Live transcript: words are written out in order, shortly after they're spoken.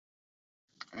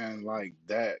And like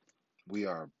that, we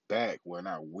are back. Well,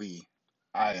 not we.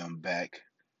 I am back.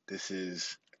 This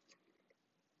is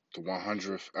the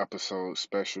 100th episode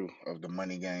special of the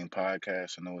Money Game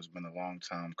podcast. I know it's been a long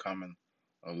time coming,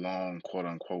 a long quote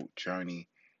unquote journey,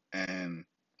 and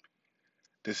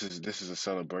this is a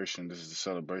celebration. This is a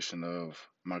celebration of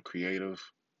my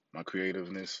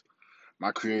creativeness,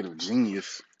 my creative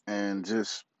genius, and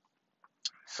just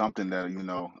something that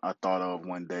I thought of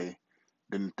one day.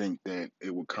 Didn't think that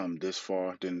it would come this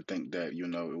far. Didn't think that it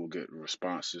would get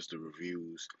responses, the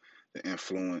reviews, the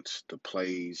influence, the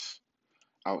plays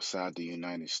outside the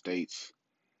United States.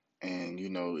 And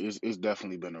it's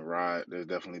definitely been a ride. There's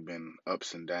definitely been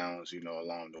ups and downs,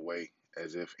 along the way,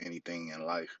 as if anything in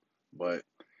life. But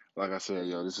like I said,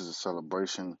 this is a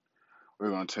celebration.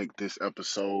 We're gonna take this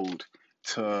episode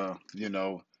to,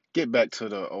 get back to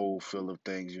the old feel of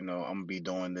things. I'm gonna be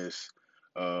doing this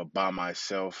by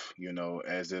myself,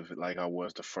 as if like I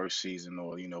was the first season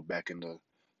or, back in the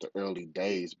early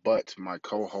days. But my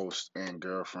co-host and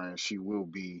girlfriend, she will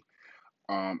be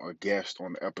a guest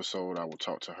on the episode. I will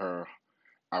talk to her.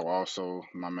 I will also,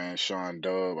 my man Sean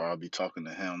Dub, I'll be talking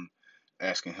to him,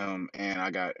 asking him, and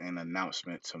I got an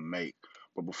announcement to make.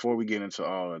 But before we get into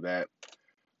all of that,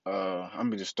 I'm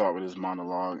gonna just start with this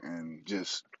monologue and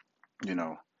just, you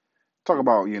know, talk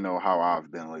about, how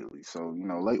I've been lately. So,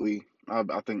 lately, I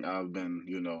think I've been,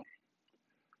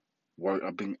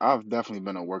 I've definitely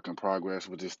been a work in progress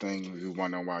with this thing. If you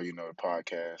wondering why, the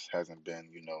podcast hasn't been,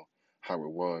 how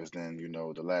it was, then,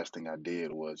 the last thing I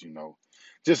did was,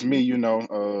 just me,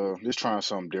 just trying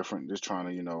something different, just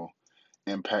trying to,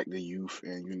 impact the youth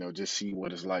and just see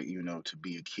what it's like to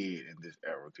be a kid in this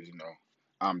era because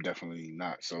I'm definitely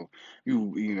not. So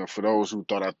for those who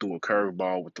thought I threw a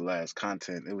curveball with the last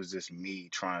content, it was just me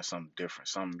trying something different,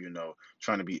 something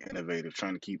trying to be innovative,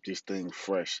 trying to keep this thing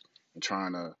fresh and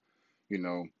trying to you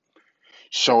know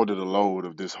shoulder the load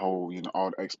of this whole all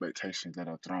the expectations that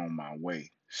are thrown my way.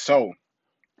 So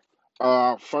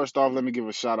first off, let me give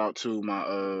a shout out to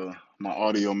my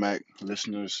Audio Mac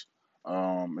listeners,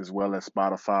 as well as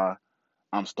Spotify.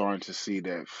 I'm starting to see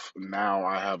that now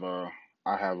I have a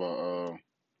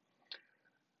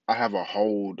I have a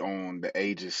hold on the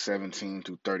ages 17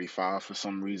 to 35 for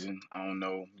some reason. I don't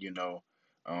know,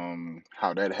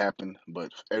 how that happened,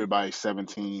 but everybody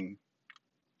 17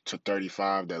 to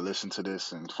 35 that listen to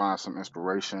this and find some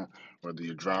inspiration, whether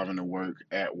you're driving to work,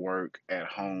 at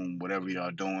home, whatever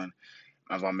y'all doing.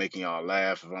 If I'm making y'all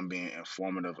laugh, if I'm being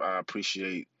informative, I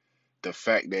appreciate the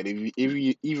fact that even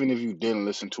if you didn't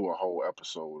listen to a whole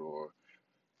episode or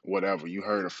whatever. You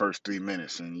heard the first 3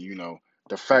 minutes, and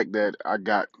the fact that I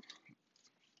got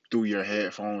through your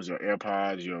headphones, your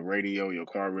AirPods, your radio, your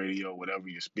car radio, whatever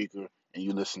your speaker, and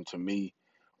you listen to me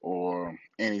or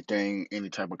anything, any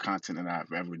type of content that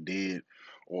I've ever did,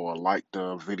 or like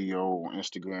the video on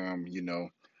Instagram,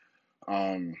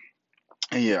 Um,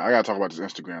 and yeah, I gotta talk about this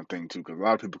Instagram thing too, because a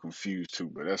lot of people confused too.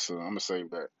 But I'm gonna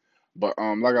save that. But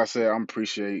like I said, I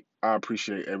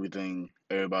appreciate everything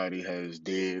everybody has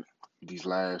did these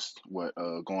last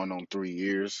going on 3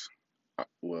 years.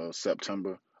 Well,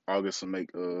 September, August will make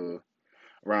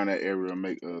around that area will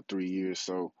make 3 years.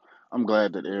 So I'm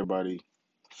glad that everybody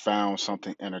found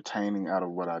something entertaining out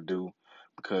of what I do,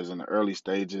 because in the early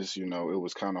stages, it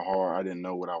was kind of hard. I didn't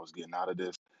know what I was getting out of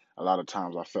this. A lot of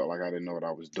times I felt like I didn't know what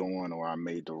I was doing, or I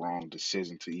made the wrong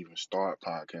decision to even start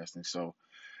podcasting. So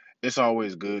it's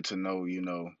always good to know,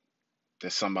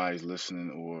 that somebody's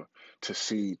listening, or to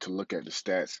look at the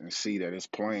stats and see that it's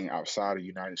playing outside of the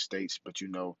United States. But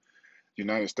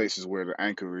United States is where the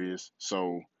anchor is.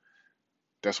 So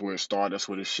that's where it started. That's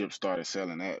where the ship started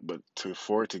sailing at. But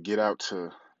for it to get out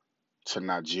to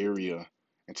Nigeria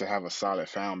and to have a solid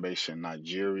fan base in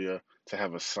Nigeria, to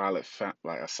have a solid fan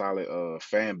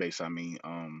base. I mean,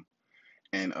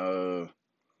 and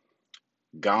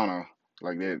Ghana,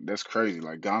 like that's crazy.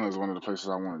 Like Ghana is one of the places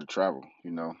I wanted to travel.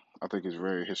 I think it's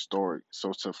very historic.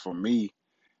 So for me,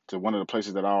 to one of the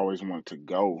places that I always wanted to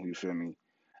go, you feel me?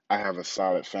 I have a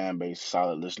solid fan base,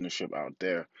 solid listenership out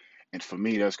there. And for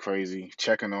me, that's crazy.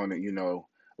 Checking on it,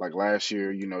 like last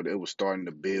year, it was starting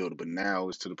to build, but now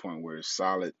it's to the point where it's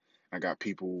solid. I got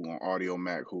people on Audio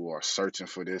Mac who are searching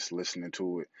for this, listening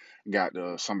to it. Got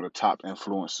some of the top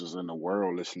influencers in the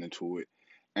world listening to it.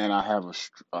 And I have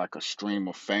like a stream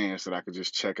of fans that I could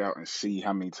just check out and see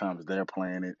how many times they're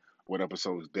playing it, what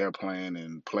episodes they're playing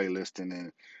and playlisting.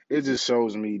 And it just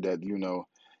shows me that,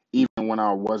 even when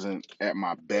I wasn't at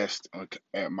my best,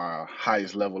 at my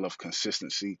highest level of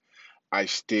consistency,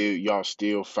 y'all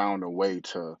still found a way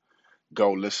to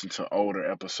go listen to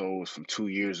older episodes from 2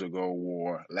 years ago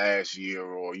or last year,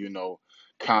 or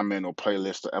comment or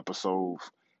playlist the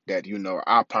episodes that,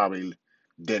 I probably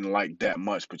didn't like that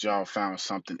much, but y'all found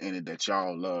something in it that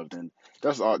y'all loved. And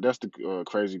that's the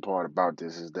crazy part about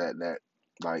this is that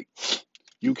like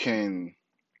you can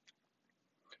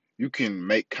you can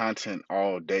make content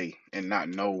all day and not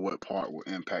know what part will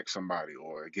impact somebody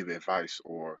or give advice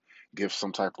or give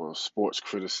some type of sports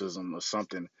criticism or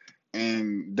something,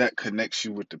 and that connects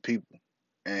you with the people.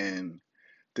 And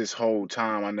this whole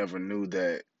time I never knew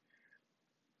that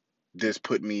this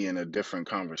put me in a different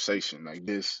conversation. Like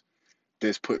this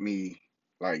put me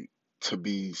like to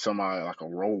be somebody like a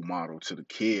role model to the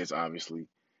kids, obviously,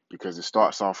 because it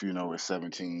starts off, at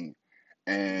 17,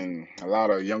 and a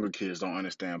lot of younger kids don't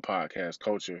understand podcast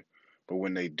culture, but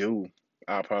when they do,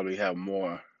 I'll probably have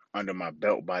more under my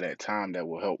belt by that time that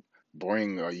will help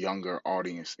bring a younger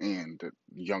audience in, the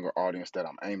younger audience that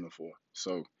I'm aiming for.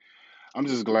 So I'm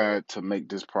just glad to make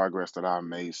this progress that I've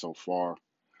made so far.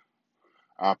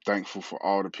 I'm thankful for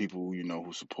all the people,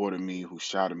 who supported me, who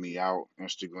shouted me out,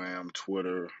 Instagram,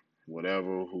 Twitter,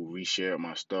 whatever, who reshared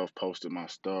my stuff, posted my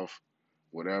stuff,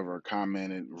 whatever,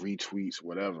 commented, retweets,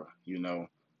 whatever,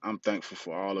 I'm thankful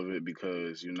for all of it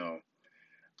because,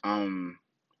 I'm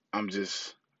I'm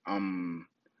just I'm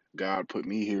God put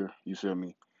me here, you feel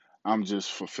me? I'm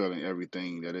just fulfilling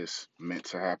everything that is meant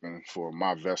to happen for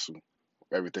my vessel,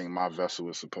 everything my vessel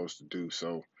is supposed to do.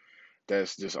 So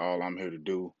that's just all I'm here to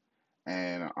do,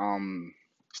 and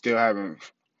still haven't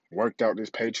worked out this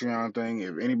Patreon thing.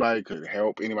 If anybody could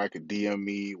help, anybody could DM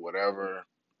me, whatever,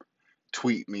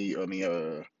 tweet me,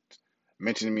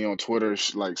 mention me on Twitter,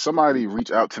 like somebody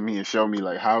reach out to me and show me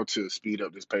like how to speed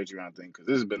up this Patreon thing because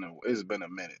it's been a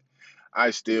minute.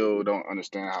 I still don't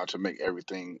understand how to make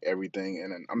everything,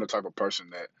 and then I'm the type of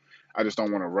person that I just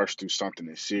don't want to rush through something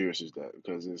as serious as that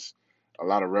because it's a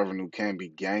lot of revenue can be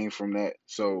gained from that.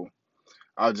 So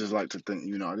I just like to think,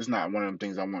 it's not one of them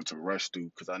things I want to rush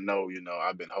through because I know,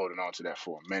 I've been holding on to that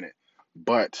for a minute.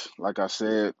 But like I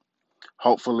said,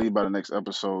 hopefully by the next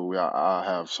episode, I'll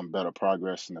have some better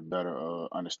progress and a better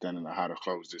understanding of how to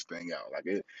close this thing out. Like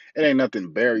it ain't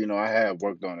nothing bare, I have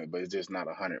worked on it, but it's just not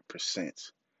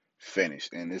 100%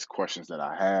 finished. And it's questions that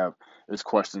I have, it's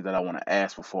questions that I want to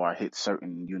ask before I hit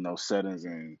certain, settings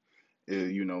and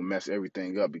mess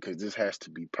everything up because this has to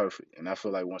be perfect. And I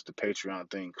feel like once the Patreon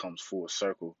thing comes full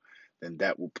circle, then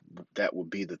that will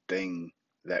be the thing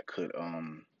that could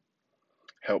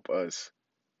help us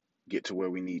get to where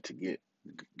we need to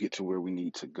get to where we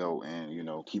need to go and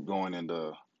keep going in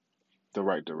the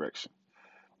right direction.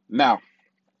 Now,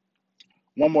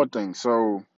 one more thing.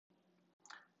 So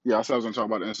yeah, I said I was gonna talk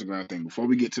about the Instagram thing. Before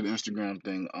we get to the Instagram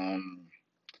thing,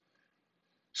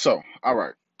 so all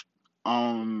right.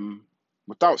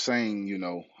 Without saying,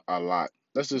 a lot,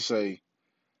 let's just say,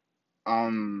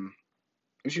 um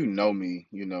if you know me,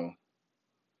 I'm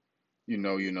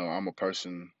a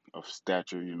person of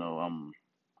stature, I'm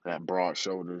got broad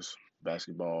shoulders,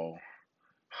 basketball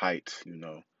height,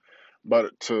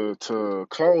 But to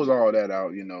close all that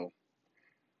out,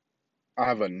 I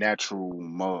have a natural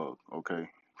mug, okay?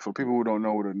 For people who don't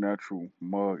know what a natural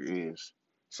mug is,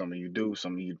 some of you do,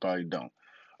 some of you probably don't.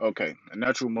 Okay, a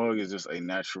natural mug is just a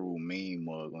natural mean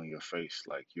mug on your face,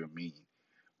 like you're mean.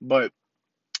 But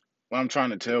what I'm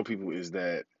trying to tell people is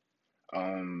that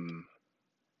um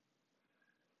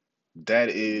that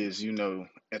is, and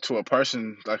to a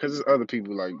person, like, cause there's other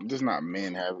people, like, just not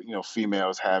men have it,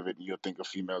 females have it, and you'll think a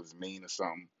female is mean or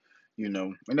something,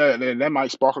 and that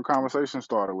might spark a conversation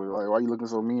starter with, like, why you looking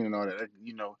so mean and all that,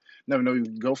 never know you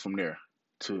can go from there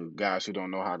to guys who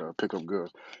don't know how to pick up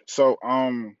girls. So,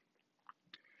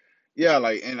 yeah,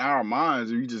 like, in our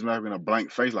minds, you just having a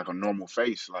blank face, like a normal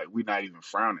face, like, we're not even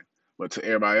frowning, but to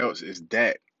everybody else, it's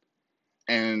that.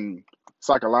 And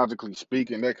psychologically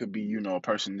speaking, that could be, a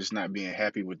person just not being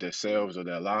happy with themselves or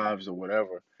their lives or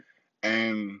whatever.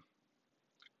 And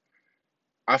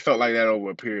I felt like that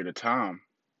over a period of time.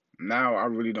 Now I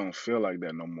really don't feel like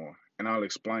that no more. And I'll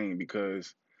explain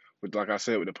because with like I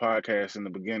said with the podcast in the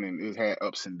beginning, it had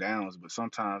ups and downs, but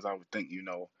sometimes I would think,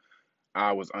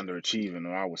 I was underachieving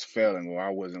or I was failing or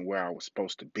I wasn't where I was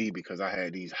supposed to be because I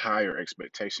had these higher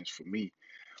expectations for me.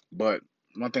 But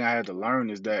one thing I had to learn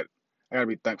is that I gotta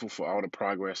be thankful for all the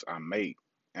progress I made.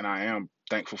 And I am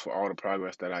thankful for all the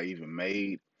progress that I even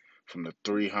made from the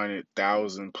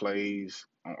 300,000 plays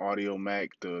on Audio Mac,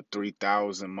 the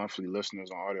 3,000 monthly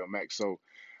listeners on Audio Mac. So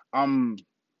I'm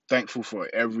thankful for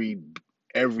every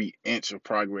inch of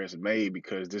progress made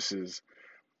because this is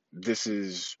this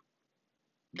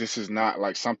is not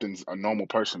like something a normal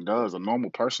person does. A normal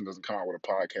person doesn't come out with a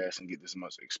podcast and get this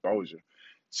much exposure.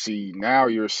 See, now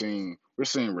we're seeing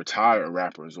retired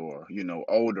rappers or,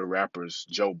 older rappers,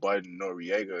 Joe Budden,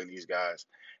 Noriega, and these guys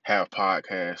have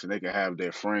podcasts and they can have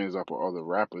their friends up or other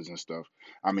rappers and stuff.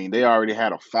 I mean, they already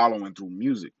had a following through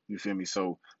music. You feel me?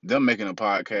 So them making a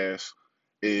podcast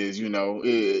is,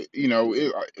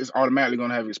 it's automatically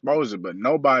gonna have exposure. But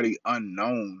nobody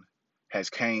unknown has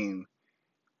came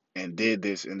and did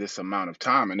this in this amount of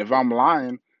time. And if I'm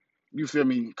lying, you feel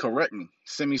me? Correct me.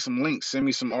 Send me some links. Send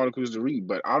me some articles to read.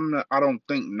 But I don't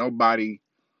think nobody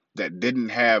that didn't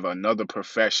have another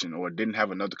profession or didn't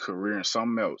have another career in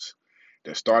something else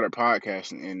that started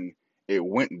podcasting and it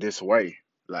went this way.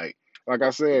 Like I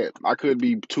said, I could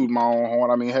be tooting my own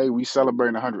horn. I mean, hey, we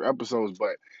celebrating 100 episodes,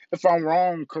 but if I'm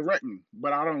wrong, correct me.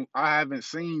 But I haven't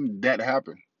seen that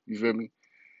happen. You feel me?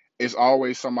 It's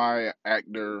always somebody,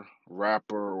 actor,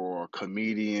 rapper, or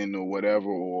comedian or whatever,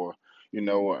 or an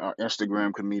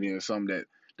Instagram comedian or something that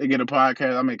they get a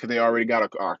podcast. I mean, because they already got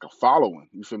a following.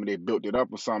 You feel me? They built it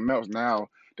up with something else. Now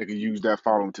they can use that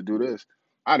following to do this.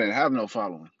 I didn't have no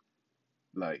following.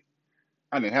 Like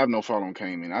I didn't have no following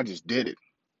came in. I just did it.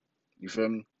 You feel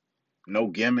me? No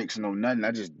gimmicks, no nothing.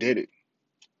 I just did it.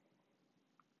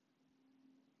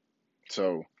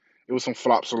 So it was some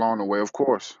flops along the way, of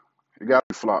course. It got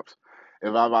to be flops.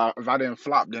 If I didn't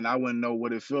flop, then I wouldn't know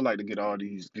what it feel like to get all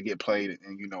these to get played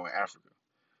in Africa,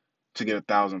 to get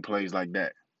 1,000 plays like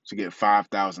that, to get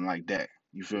 5,000 like that.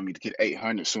 You feel me? To get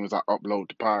 800 as soon as I upload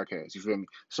the podcast. You feel me?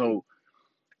 So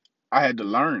I had to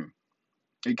learn.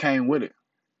 It came with it.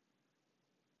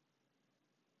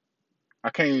 I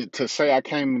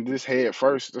came in this head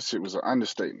first. This shit was an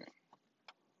understatement,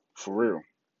 for real,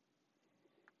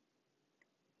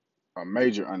 a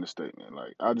major understatement.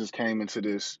 Like I just came into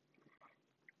this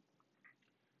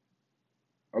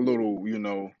a little,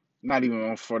 not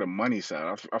even for the money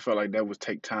side. I felt like that would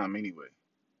take time anyway,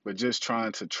 but just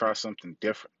trying to try something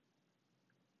different,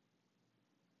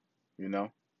 you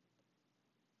know.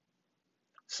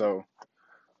 So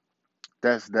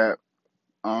that's that.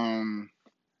 Um,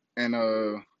 and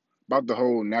about the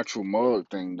whole natural mug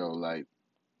thing though, like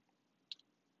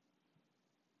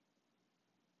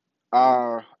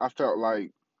I felt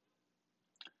like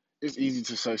it's easy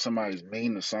to say somebody's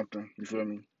mean or something. You feel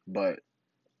me? But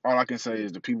all I can say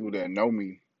is the people that know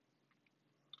me,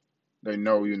 they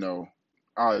know,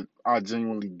 I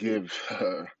genuinely give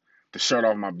the shirt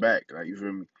off my back. Like you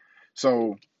feel me?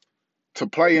 So to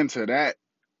play into that,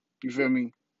 you feel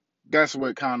me? That's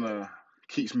what kind of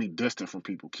keeps me distant from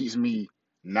people, keeps me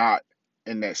not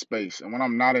in that space. And when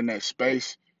I'm not in that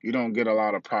space, you don't get a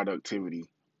lot of productivity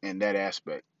in that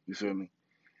aspect. You feel me?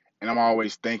 And I'm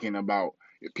always thinking about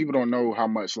people don't know how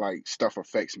much like stuff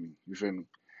affects me. You feel me?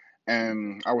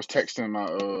 And I was texting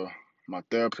my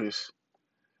therapist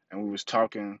and we was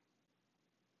talking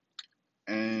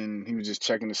and he was just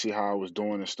checking to see how I was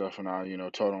doing and stuff and I,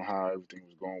 told him how everything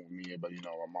was going with me, but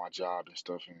my job and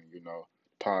stuff and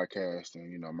podcast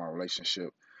and my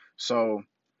relationship. So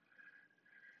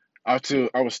I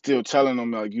was still telling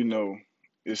him like,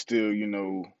 it's still,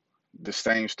 the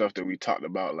same stuff that we talked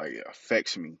about, like it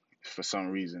affects me for some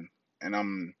reason. And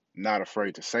I'm not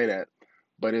afraid to say that,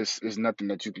 but it's nothing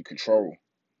that you can control.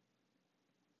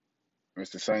 It's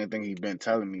the same thing he's been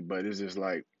telling me, but it's just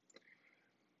like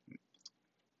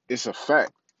it's a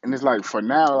fact. And it's like for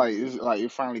now, like it's like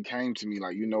it finally came to me,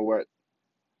 like, you know what?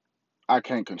 I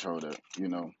can't control that,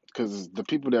 because the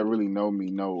people that really know me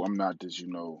know I'm not this,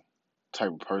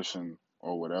 type of person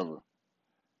or whatever.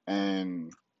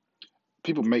 And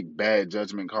people make bad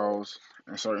judgment calls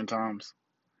in certain times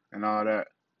and all that,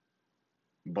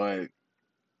 but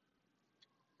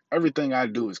everything I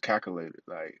do is calculated.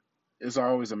 Like it's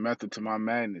always a method to my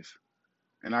madness,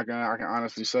 and I can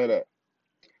honestly say that.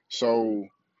 So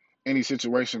any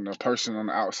situation a person on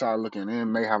the outside looking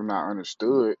in may have not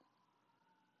understood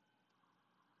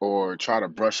or try to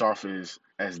brush off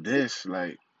as this,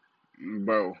 like,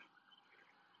 bro,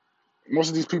 most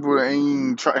of these people that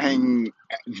ain't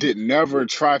did never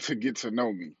try to get to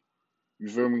know me. You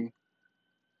feel me?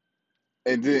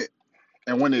 And did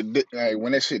and when like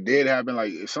when that shit did happen,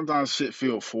 like sometimes shit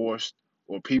feel forced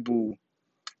or people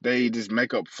they just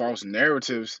make up false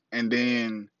narratives and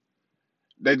then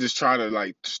they just try to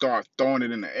like start throwing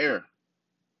it in the air.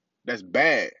 That's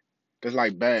bad. That's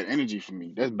like bad energy for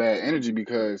me. That's bad energy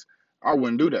because I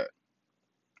wouldn't do that.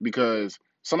 Because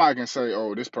somebody can say,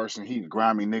 "Oh, this person, he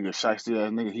grimy nigga, shiesty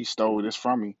ass nigga, he stole this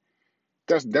from me."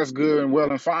 That's good and well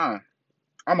and fine.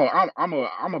 I'm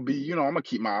a be, I'm gonna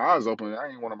keep my eyes open. I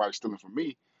ain't want nobody stealing from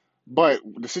me. But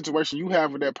the situation you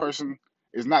have with that person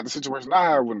is not the situation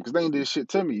I have with them because they ain't did shit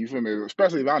to me. You feel me?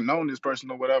 Especially if I known this person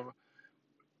or whatever.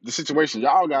 The situation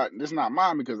y'all got, this not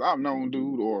mine because I've known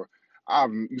dude or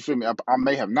you feel me? I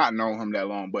may have not known him that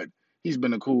long, but he's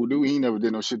been a cool dude. He never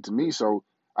did no shit to me, so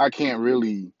I can't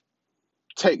really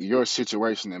take your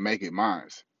situation and make it mine.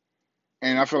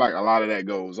 And I feel like a lot of that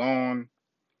goes on,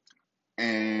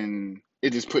 and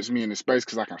it just puts me in the space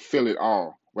because I can feel it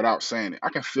all without saying it. I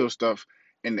can feel stuff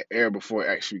in the air before it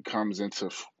actually comes into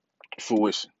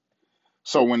fruition.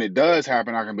 So when it does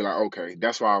happen, I can be like, okay,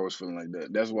 that's why I was feeling like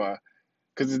that. That's why,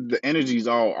 because the energy's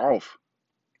all off.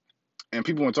 And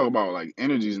people want to talk about like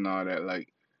energies and all that. Like,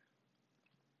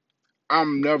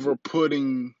 I'm never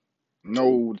putting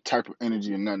no type of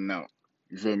energy or nothing out.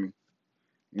 You feel me?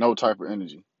 No type of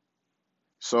energy.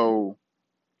 So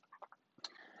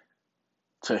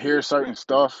to hear certain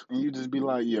stuff and you just be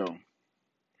like, yo,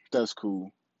 that's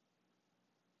cool.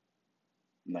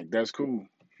 Like, that's cool.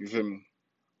 You feel me?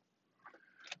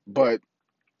 But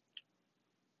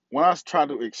when I try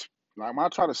to like when I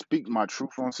try to speak my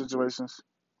truth on situations,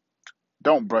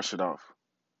 don't brush it off.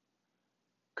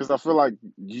 Cause I feel like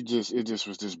it just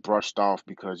was just brushed off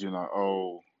because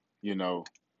oh, you know,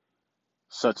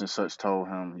 such and such told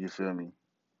him. You feel me?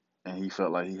 And he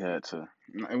felt like he had to.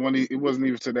 And when it wasn't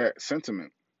even to that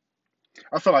sentiment.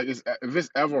 I feel like if it's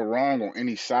ever wrong on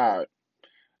any side,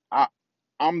 I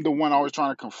I'm the one always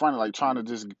trying to confront it, like trying to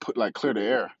just put like clear the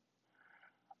air.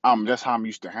 That's how I'm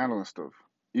used to handling stuff,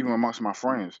 even amongst my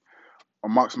friends,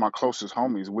 amongst my closest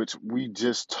homies, which we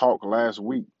just talked last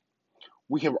week.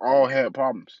 We have all had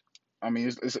problems. I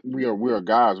mean, we are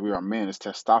guys, we are men. It's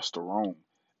testosterone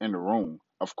in the room.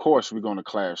 Of course, we're gonna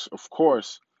clash. Of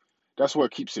course, that's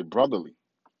what keeps it brotherly.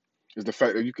 Is the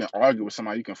fact that you can argue with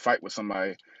somebody, you can fight with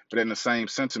somebody, but in the same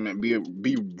sentiment,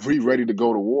 be ready to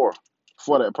go to war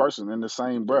for that person in the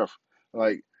same breath.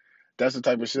 Like that's the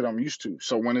type of shit I'm used to.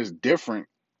 So when it's different,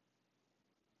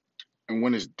 and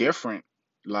when it's different,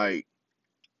 like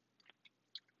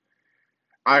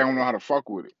I don't know how to fuck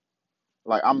with it.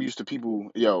 Like I'm used to people,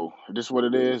 yo, this what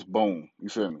it is, boom. You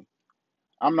feel me?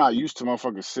 I'm not used to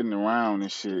motherfuckers sitting around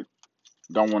and shit,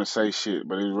 don't want to say shit,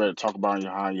 but is ready to talk about you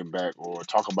behind your back or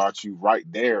talk about you right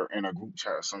there in a group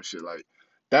chat or some shit. Like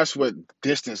that's what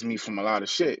distanced me from a lot of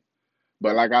shit.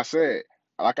 But like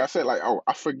oh,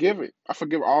 I forgive it. I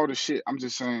forgive all the shit. I'm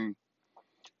just saying,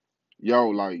 yo,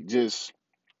 like just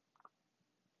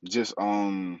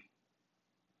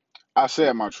I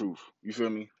said my truth. You feel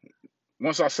me?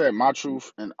 Once I said my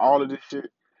truth and all of this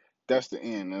shit, that's the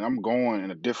end. And I'm going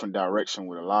in a different direction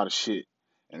with a lot of shit.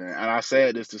 And I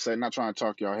said this to say, not trying to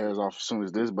talk y'all heads off as soon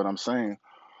as this, but I'm saying,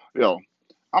 yo,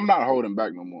 I'm not holding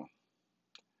back no more.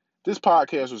 This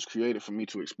podcast was created for me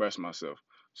to express myself.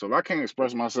 So if I can't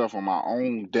express myself on my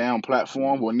own damn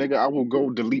platform, well, nigga, I will go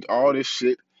delete all this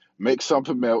shit, make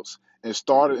something else, and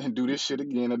start it and do this shit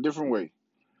again a different way.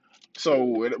 So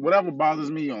whatever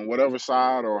bothers me on whatever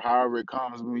side or however it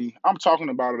comes to me, I'm talking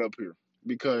about it up here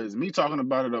because me talking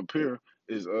about it up here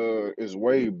is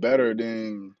way better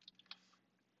than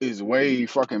is way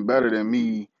fucking better than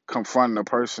me confronting a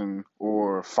person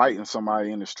or fighting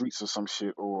somebody in the streets or some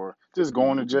shit or just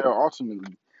going to jail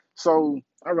ultimately. So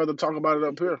I'd rather talk about it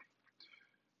up here.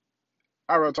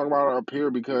 I'd rather talk about it up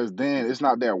here because then it's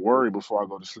not that worry before I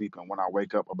go to sleep and when I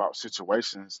wake up about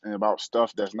situations and about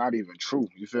stuff that's not even true.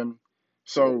 You feel me?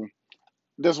 So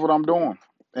that's what I'm doing.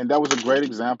 And that was a great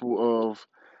example of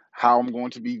how I'm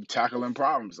going to be tackling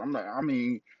problems. I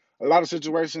mean, a lot of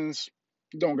situations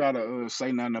you don't gotta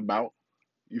say nothing about.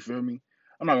 You feel me?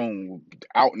 I'm not gonna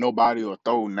out nobody or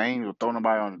throw names or throw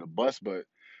nobody under the bus, but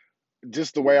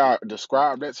just the way I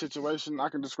describe that situation, I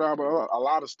can describe a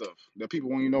lot of stuff that people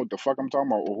won't even know what the fuck I'm talking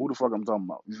about or who the fuck I'm talking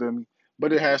about. You feel me?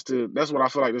 But it has to. That's what I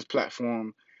feel like this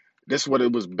platform. This is what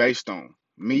it was based on.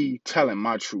 Me telling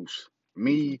my truths.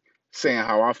 Me saying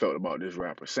how I felt about this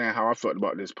rapper. Saying how I felt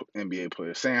about this NBA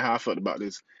player. Saying how I felt about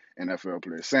this NFL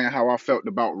player. Saying how I felt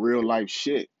about real life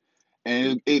shit.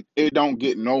 And it don't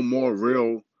get no more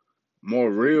real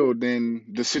than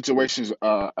the situations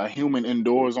a human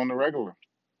endures on the regular.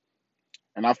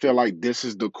 And I feel like this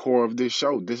is the core of this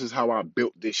show. This is how I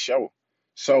built this show.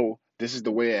 So this is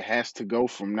the way it has to go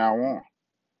from now on.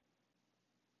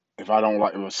 If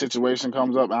a situation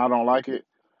comes up and I don't like it,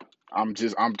 I'm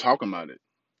talking about it.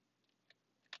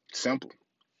 Simple.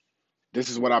 This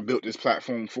is what I built this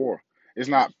platform for. It's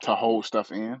not to hold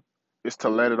stuff in. It's to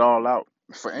let it all out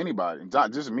for anybody,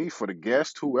 not just me, for the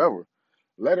guest, whoever.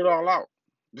 Let it all out.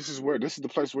 This is the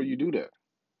place where you do that.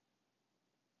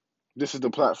 This is the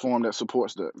platform that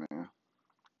supports that, man.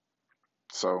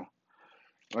 So,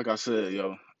 like I said,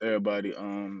 yo, everybody,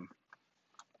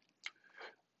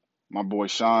 my boy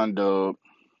Sean Dub,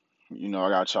 I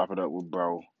gotta chop it up with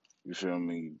bro. You feel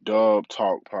me? Dub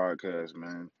Talk Podcast,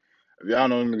 man. If y'all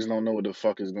know niggas don't know what the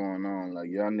fuck is going on, like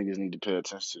y'all niggas need to pay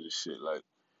attention to this shit. Like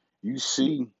you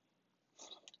see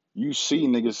you see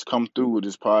niggas come through with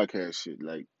this podcast shit,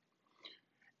 like,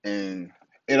 and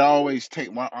it always take.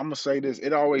 I'm gonna say this.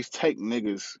 It always take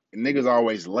niggas. Niggas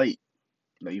always late.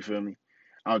 Like, you feel me?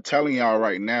 I'm telling y'all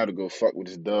right now to go fuck with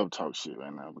this dub talk shit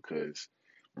right now because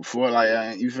before,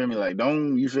 like, you feel me? Like,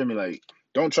 don't you feel me? Like,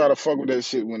 don't try to fuck with that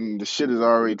shit when the shit is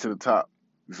already to the top.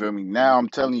 You feel me? Now I'm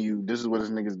telling you, this is what this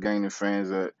niggas gaining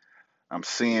fans at. I'm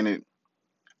seeing it.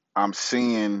 I'm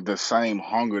seeing the same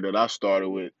hunger that I started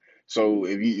with. So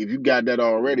if you got that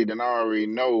already, then I already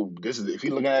know this is, if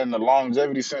you looking at it in the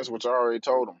longevity sense, which I already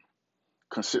told them,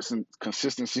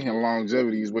 consistency and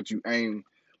longevity is what you aim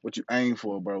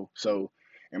for, bro. So,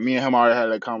 and me and him already had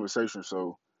that conversation.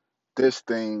 So this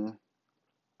thing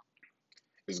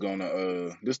this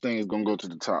thing is gonna go to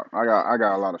the top. I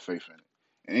got a lot of faith in it.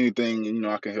 And anything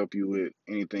I can help you with,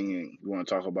 anything you want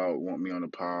to talk about, want me on the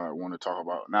pod, want to talk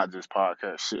about not just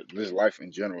podcast shit, just life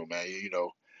in general, man.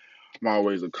 I'm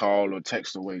always a call or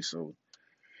text away, so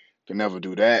can never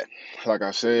do that. Like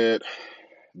I said,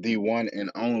 the one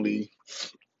and only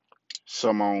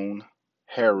Simone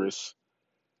Harris,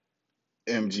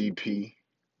 MGP,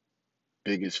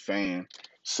 biggest fan.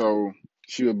 So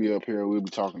she'll be up here. We'll be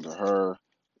talking to her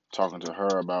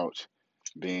about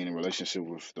being in a relationship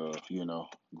with the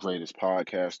greatest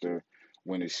podcaster.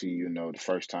 When did she the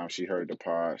first time she heard the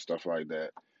pod, stuff like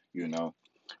that, you know.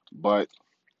 But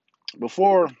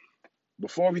before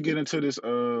before we get into this,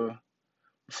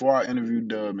 before I interview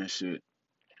Dub and shit,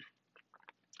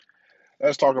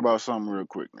 let's talk about something real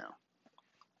quick now.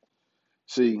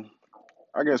 See,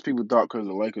 I guess people thought because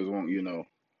the Lakers weren't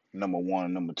number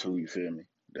one, number two, you feel me?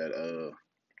 That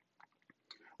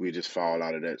we just fall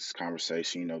out of that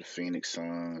conversation. The Phoenix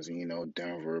Suns and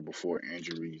Denver before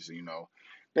injuries.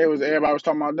 Everybody was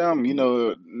talking about them.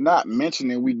 Not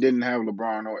mentioning we didn't have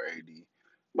LeBron or AD,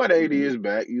 but AD is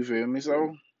back. You feel me?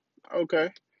 So okay,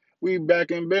 we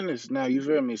back in business now. You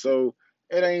feel me? So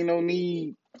it ain't no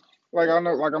need. Like I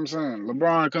know, like I'm saying,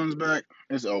 LeBron comes back,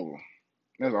 it's over.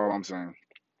 That's all I'm saying.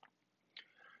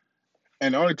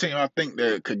 And the only team I think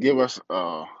that could give us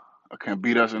can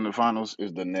beat us in the finals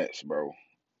is the Nets, bro.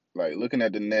 Like looking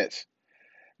at the Nets,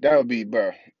 that would be,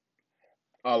 bro.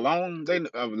 Alone,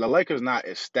 the Lakers not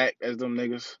as stacked as them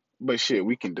niggas, but shit,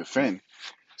 we can defend.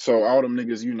 So all them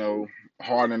niggas,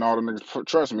 Harden, all them niggas.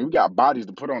 Trust me, we got bodies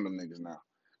to put on them niggas now.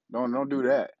 Don't do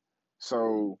that.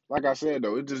 So like I said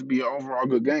though, it just be an overall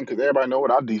good game because everybody know what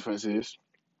our defense is.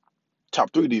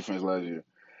 Top three defense last year,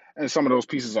 and some of those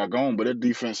pieces are gone, but their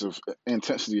defensive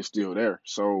intensity is still there.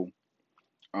 So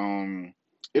um,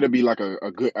 it'll be like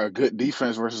a good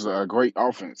defense versus a great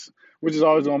offense, which is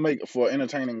always gonna make for an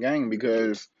entertaining game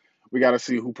because we got to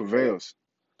see who prevails.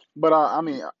 But I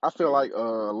mean, I feel like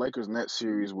Lakers Nets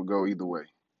series will go either way.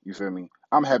 You feel me?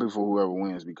 I'm happy for whoever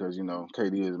wins because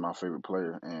KD is my favorite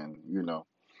player, and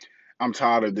I'm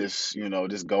tired of this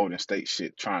Golden State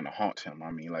shit trying to haunt him.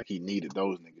 I mean, like he needed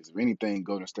those niggas. If anything,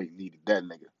 Golden State needed that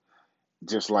nigga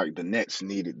just like the Nets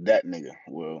needed that nigga.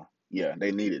 Well, yeah,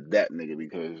 they needed that nigga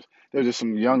because they're just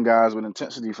some young guys with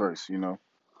intensity first.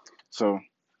 So,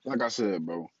 like I said,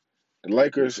 bro, the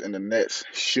Lakers and the Nets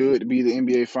should be the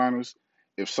NBA Finals.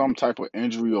 If some type of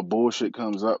injury or bullshit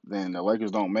comes up, then the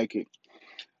Lakers don't make it.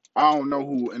 I don't know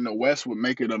who in the West would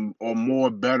make it a more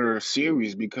better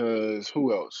series because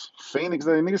who else? Phoenix.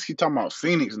 Niggas keep talking about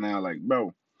Phoenix now. Like,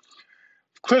 bro,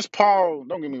 Chris Paul.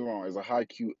 Don't get me wrong, is a high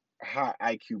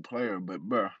IQ player, but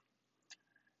bro,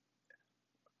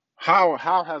 how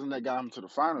hasn't that got him to the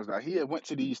finals? Now he had went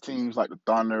to these teams like the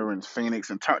Thunder and Phoenix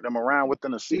and turned them around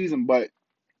within a season, but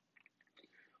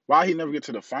why he never get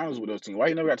to the finals with those teams? Why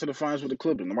he never got to the finals with the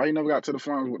Clippers? Why he never got to the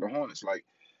finals with the Hornets? Like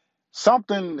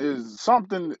something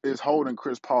is holding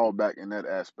Chris Paul back in that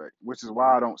aspect, which is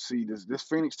why I don't see this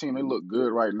Phoenix team. They look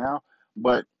good right now,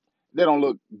 but they don't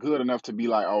look good enough to be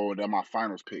like, oh, they're my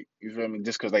finals pick. You feel me?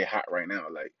 Just because they hot right now,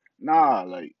 like nah,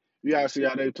 like you gotta see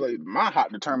how they play. My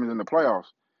hot determines in the playoffs.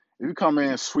 If you come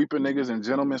in sweeping niggas and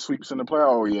gentlemen sweeps in the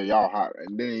playoffs, oh yeah, y'all hot,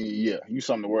 and then yeah, you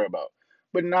something to worry about.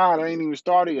 But nah, they ain't even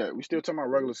started yet. We still talking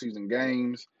about regular season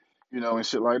games and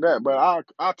shit like that. But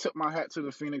I tip my hat to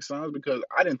the Phoenix Suns because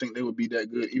I didn't think they would be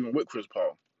that good even with Chris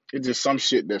Paul. It's just some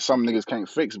shit that some niggas can't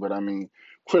fix. But I mean,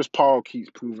 Chris Paul keeps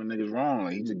proving niggas wrong.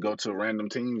 Like he just go to random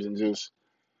teams and just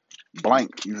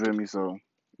blank. You feel me? So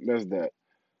that's that.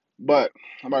 But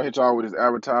I'm about to hit y'all with this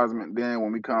advertisement. Then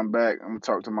when we come back, I'm gonna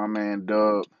talk to my man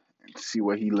Dub and see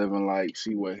what he living like,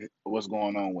 see what's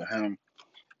going on with him,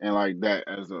 and like that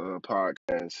as the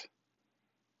podcast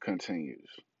continues.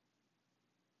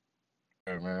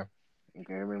 Yeah, man.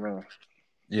 Okay, man.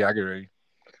 Yeah, I get ready.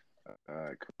 All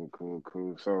right,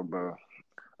 cool. So, bro,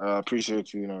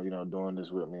 appreciate you, doing this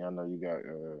with me. I know you got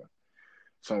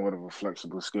somewhat of a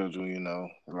flexible schedule, a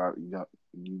lot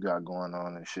you got going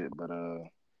on and shit. But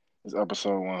it's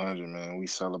episode 100, man. We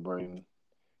celebrating,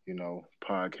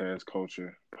 podcast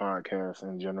culture, podcasts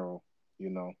in general, you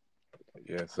know.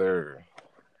 Yes, sir.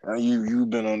 And you've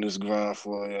been on this grind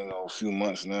for a few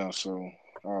months now, so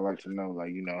I'd like to know,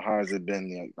 like, how has it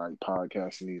been like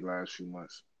podcasting these last few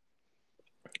months?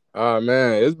 Oh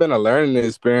man, it's been a learning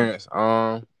experience.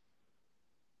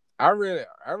 I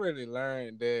really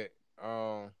learned that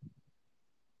um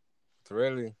to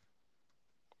really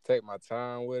take my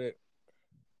time with it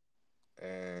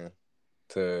and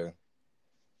to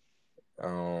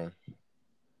um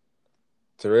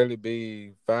really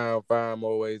be find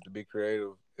more ways to be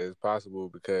creative as possible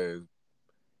because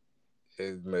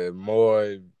it's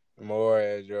more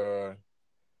as your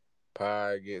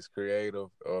pod gets creative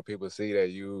or people see that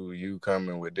you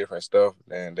coming with different stuff,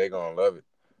 then they gonna love it.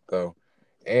 So,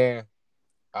 and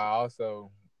I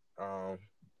also, um,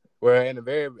 well, in the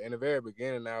very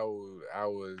beginning, I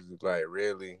was like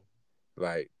really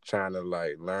like trying to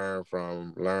like learn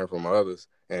from others,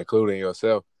 including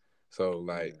yourself. So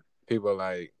like Yeah. people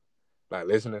like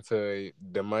listening to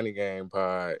the Money Game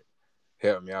pod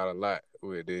helped me out a lot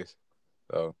with this.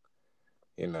 So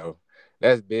you know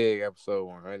that's big, episode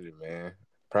 100, man.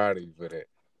 Proud of you for that.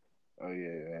 Oh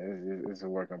yeah, man. It's a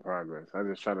work in progress. I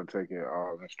just try to take it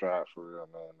all in stride for real,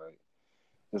 man. Like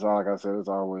it's all like I said. It's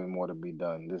always more to be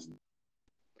done. This is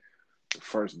the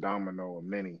first domino of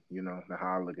many. That's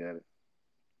how I look at it.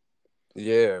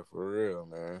 Yeah, for real,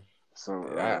 man. So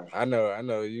I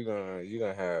know you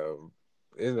gonna have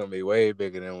it's gonna be way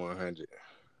bigger than 100.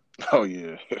 oh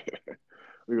yeah,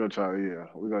 we're gonna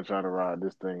try to ride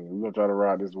this thing. We're gonna try to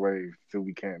ride this wave till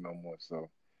we can't no more. So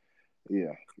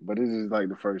yeah, but this is like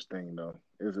the first thing though.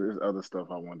 It's other stuff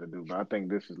I want to do, but I think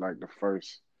this is like the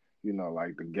first,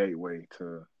 like the gateway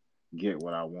to get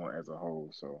what I want as a whole.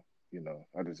 So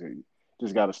I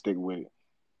just got to stick with it.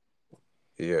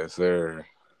 Yes, sir.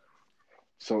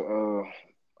 So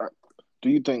do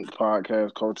you think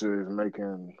podcast culture is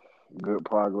making good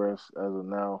progress as of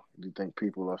now? Do you think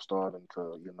people are starting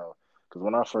to, because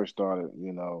when I first started,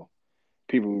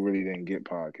 people really didn't get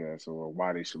podcasts or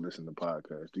why they should listen to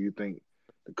podcasts. Do you think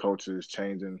the culture is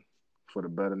changing for the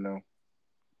better now?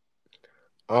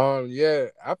 Yeah,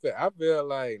 I feel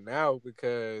like now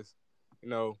because you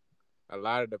know a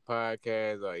lot of the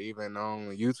podcasts are even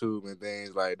on YouTube and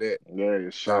things like that. Yeah,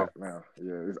 it's shot So now.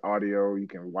 Yeah, it's audio. You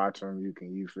can watch them.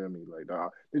 You feel me? Like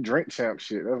the Drink Champ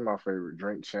shit. That's my favorite.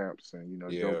 Drink Champs and Joe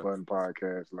yeah, Budden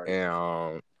podcast. Like and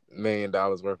 $1 million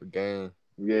worth of game.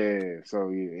 yeah. So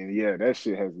yeah, and yeah, that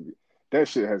shit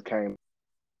has came.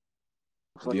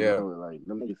 Before niggas Yeah, knew it. Like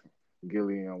them niggas,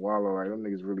 Gilly and Wallow. Like them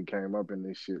niggas really came up in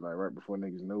this shit. Like right before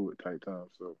niggas knew it. Type time.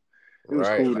 So it was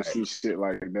right. cool to Like see shit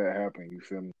like that happen. You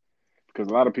feel me? Because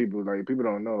a lot of people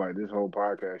don't know like this whole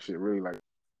podcast shit really like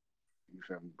you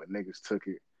feel me. But niggas took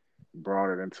it,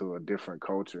 brought it into a different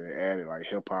culture and added like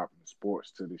hip hop and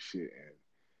sports to this shit,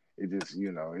 and it just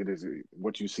it is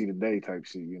what you see today type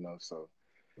shit. So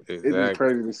it's just exactly.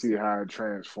 crazy to see how it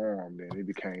transformed and it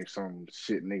became some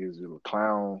shit niggas do a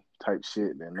clown type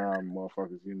shit. And now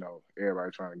motherfuckers,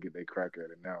 everybody trying to get their crack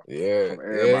at it now. Yeah, From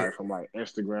yeah. everybody, from like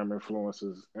Instagram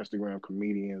influencers, Instagram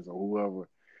comedians, or whoever,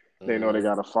 they know they Hmm.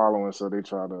 got a following, so they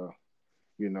try to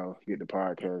get the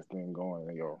podcast thing going.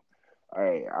 And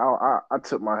hey, I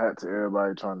took my hat to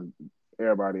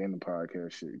everybody in the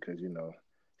podcast shit because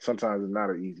sometimes it's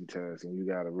not an easy task and you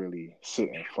got to really sit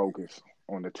and focus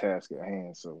on the task at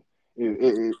hand. So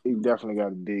it definitely got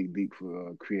to dig deep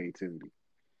for creativity.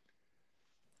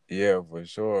 Yeah, for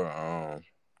sure.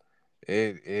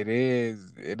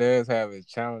 It does have its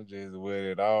challenges with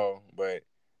it all, but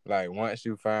like once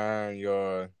you find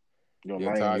Your your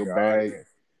lane, your target bag, audience,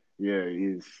 yeah,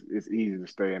 it's easy to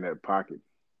stay in that pocket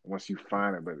once you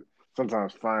find it. But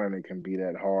sometimes finding it can be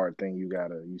that hard thing. You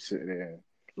sit there and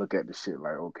look at the shit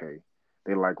like, okay,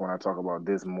 they like when I talk about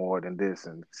this more than this,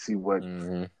 and see what,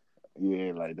 hmm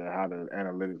yeah, like that, how the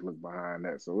analytics look behind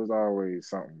that. So it's always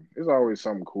something. It's always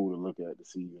something cool to look at to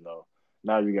see.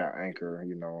 Now you got Anchor,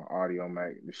 Audio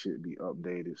Mac. The shit be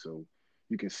updated, so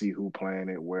you can see who playing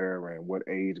it, where, and what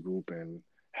age group, and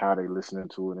how they listening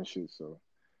to it and shit. So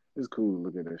it's cool to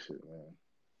look at that shit, man.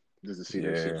 Just to see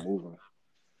that shit yeah. moving.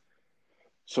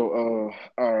 So,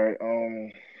 all right,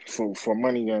 for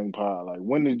Money Gang Pod, like,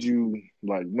 when did you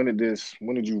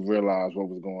realize what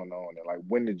was going on, and like,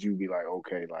 when did you be like,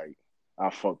 okay, like, I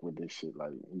fuck with this shit?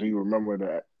 Like, do you remember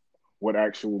that what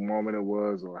actual moment it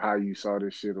was, or how you saw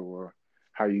this shit, or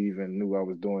how you even knew I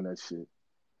was doing that shit?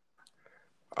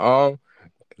 Um,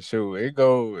 shoot, it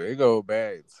go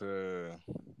back to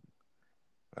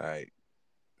like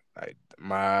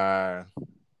my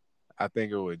I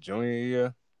think it was junior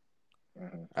year.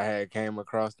 Hmm. I had came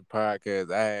across the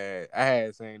podcast. I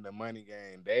had seen the Money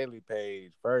Game Daily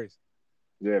page first.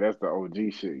 Yeah, that's the OG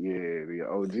shit. Yeah, the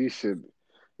OG shit.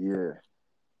 Yeah,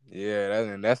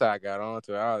 Yeah, that's how I got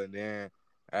onto it. And then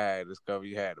I had discovered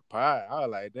you had the pod. I was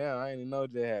like, damn, I didn't even know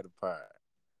Jay had a pod.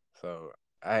 So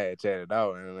I had chatted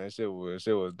out, and that shit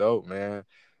was dope, man.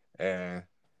 And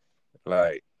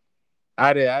like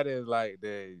I did like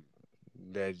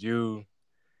that you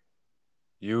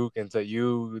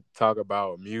talk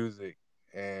about music,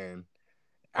 and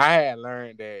I had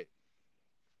learned that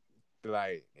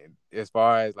like as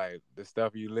far as like the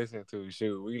stuff you listen to,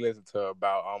 shoot, we listen to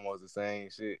about almost the same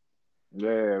shit.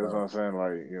 yeah, that's what So I'm saying.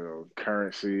 Like,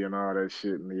 currency and all that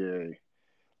shit. And yeah,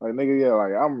 like nigga, yeah,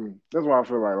 like That's why I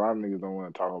feel like a lot of niggas don't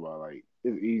want to talk about. Like,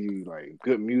 it's easy. Like,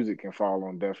 good music can fall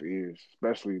on deaf ears,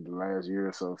 especially the last year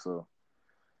or so. So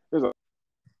there's a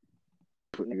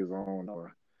put niggas on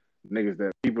or niggas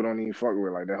that people don't even fuck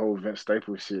with. Like that whole Vince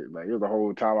Staples shit. Like it was the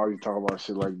whole time I used to talk about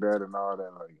shit like that and all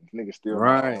that. Like niggas still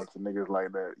not on right, to niggas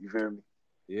like that. You feel me?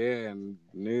 yeah, and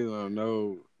niggas don't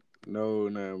know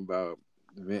nothing about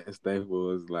Vince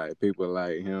Staples, like people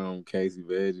like him, Casey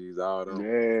Veggies, all them.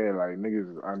 Yeah, like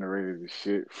niggas is underrated as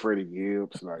shit. Freddie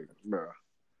Gibbs, like, bro.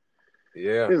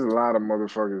 Yeah, There's a lot of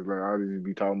motherfuckers like I just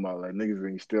be talking about like niggas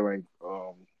ain't still ain't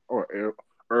or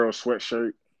Earl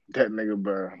Sweatshirt. That nigga,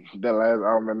 bro. That last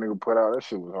album that nigga put out, that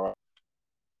shit was hard.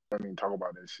 I didn't even talk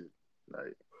about that shit.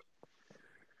 Like,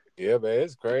 yeah, but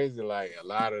it's crazy. Like a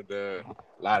lot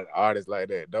of artists like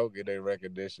that don't get their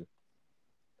recognition,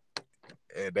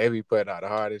 and they be putting out the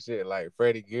hardest shit. Like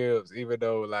Freddie Gibbs, even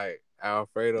though like the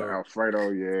Alfredo Alfredo,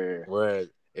 yeah.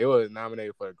 was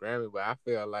nominated for a Grammy, but I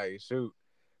feel like shoot,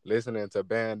 listening to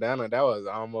Bandana, that was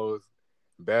almost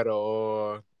better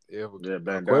or if Yeah,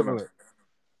 Bandana. equivalent, and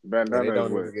it Bandana is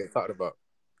don't what even get talked about.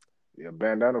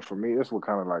 Bandana for me, that's what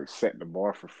kind of like set the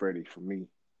bar for Freddie for me.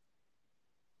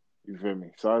 You feel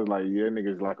me? So I was like, yeah,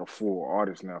 nigga's like a full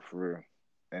artist now for real.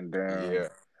 And Yeah,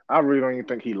 I really don't even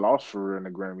think he lost for real in the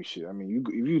Grammy shit. I mean, you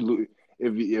if you look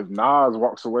if Nas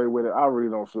walks away with it, I really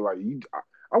don't feel like you.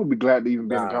 I would be glad to even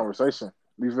be in the nah, conversation.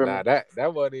 You feel me? nah, that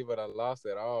wasn't even a loss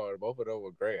at all. Both of them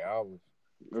were great albums.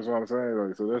 That's what I'm saying.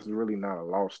 Like, so that's really not a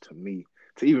loss to me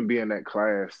to even be in that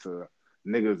class. To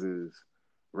niggas is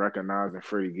recognizing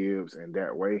Freddie Gibbs in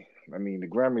that way. I mean, the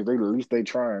Grammys, they at least they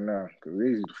trying now because they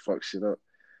used to fuck shit up.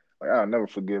 Like I'll never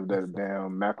forgive that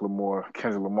damn Macklemore,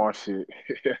 Kendrick Lamar shit.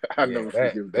 I Yeah, never that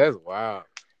forgive that. that's wild.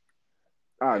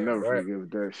 I'll And never right,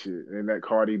 forgive that shit. And that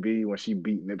Cardi B when she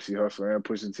beat Nipsey Hussle and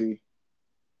Pusha T.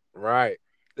 right.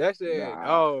 That shit. Nah,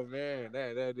 Oh man,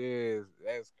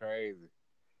 that's crazy.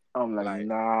 I'm like, Like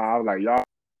nah. I'm like, y'all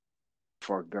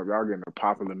fucked up. Y'all getting the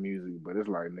popular music, but it's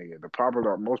like, nigga, the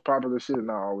popular, most popular shit is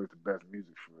not always the best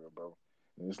music for real, bro.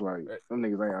 And it's like, them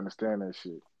niggas ain't understand that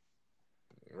shit.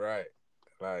 right,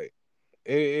 like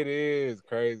it is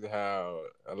crazy how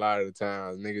a lot of the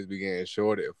times niggas be getting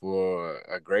shorted for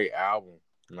a great album.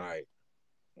 Like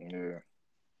Yeah.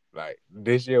 like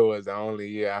this year was the only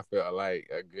year I felt like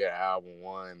a good album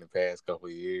won in the past couple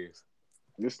of years.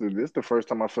 This the first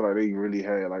time I feel like they really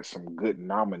had like some good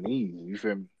nominees. You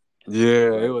feel me?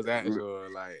 Yeah, it Like, was actual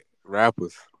like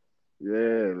rappers.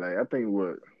 yeah, like I think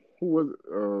what who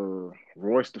was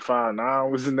Royce the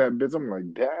 5'9" was in that bitch. I'm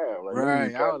like, damn, like niggas be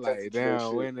Right. I paying was attention like, to that damn,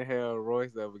 shit. when the hell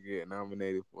Royce ever get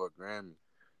nominated for a Grammy?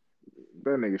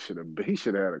 That nigga should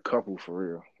have had a couple for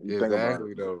real. You think about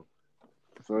it. Exactly though.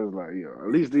 So it's like,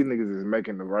 at least these niggas is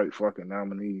making the right fucking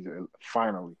nominees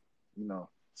finally, you know.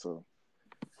 So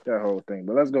that whole thing.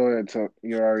 But let's go ahead and talk.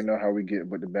 You already know how we get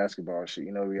with the basketball shit.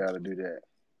 You know we gotta do that.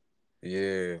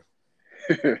 Yeah.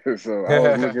 So I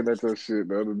was looking at your shit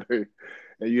the other day,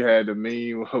 and you had the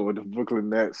meme with the Brooklyn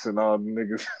Nets and all the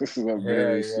niggas up there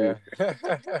Hell and yeah.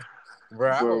 shit.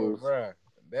 Bro, So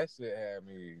that shit had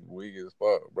me weak as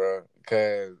fuck, bro.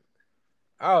 Cause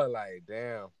I was like,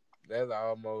 damn, that's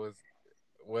almost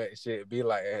what shit be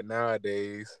like at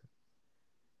nowadays.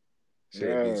 Shit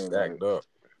be yeah, like stacked up.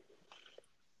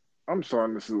 I'm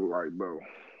starting to see like, bro.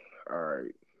 All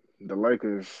right, the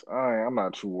Lakers. I'm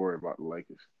not too worried about the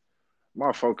Lakers.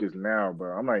 My focus now,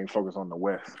 bro. I'm not even focused on the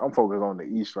West. I'm focused on the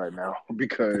East right now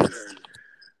because,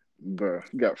 bro,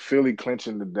 you got Philly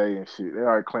clinching today and shit. They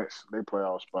already clinched. They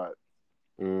playoff spot.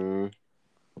 Mm,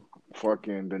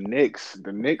 Fucking the Knicks.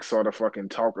 The Knicks are the fucking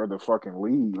talk of the fucking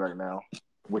league right now,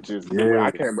 which is yeah.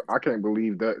 I can't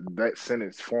believe that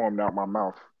sentence formed out my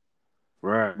mouth.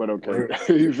 Right. But okay,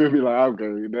 you feel me? Like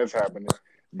okay, that's happening.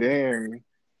 Then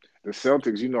the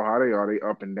Celtics, you know how they are. They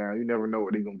up and down. You never know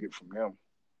what they're gonna get from them.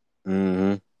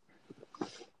 Mm-hmm.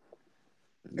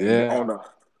 And on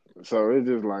Yeah. So it's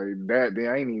just like that. They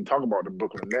ain't even talk about the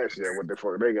Brooklyn Nets yet. What the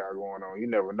fuck they got going on? You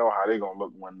never know how they gonna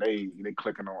look when they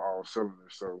clicking on all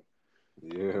cylinders. So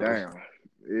Yeah, damn,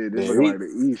 it's the looking Heat, like the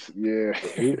East. Yeah,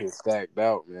 the Heat is stacked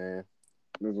out, man.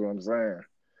 that's what I'm saying.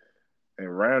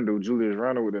 And Randall, Julius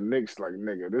Randall with the Knicks, like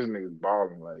nigga, this nigga's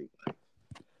balling. Like,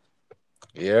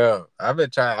 Yeah, I've been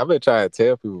trying to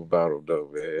tell people about him though,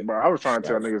 man. but I was trying to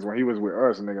tell Like, niggas when he was with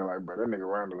us, nigga, like, bro, that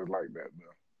nigga Randall is like that, bro.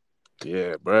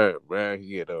 yeah, bro, he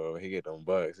get them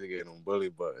bucks, he get them bully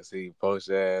bucks. He post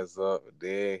your ass up,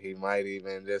 then he might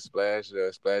even just splash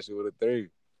you with a three.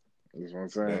 That's what I'm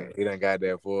saying. He done got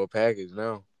that full package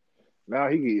now. Now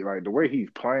like the way he's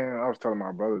playing. I was telling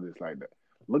my brother this, like that.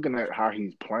 Looking at how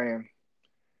he's playing,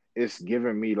 it's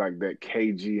giving me like that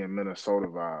KG in Minnesota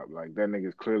vibe. Like that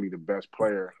nigga's clearly the best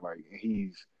player. Like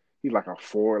he's like a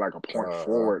forward, like a point Uh,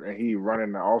 forward, and he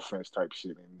running the offense type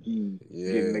shit, and he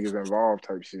getting yeah, niggas involved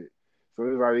type shit. So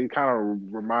it's like it kind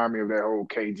of remind me of that whole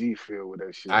KG feel with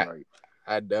that shit. I Like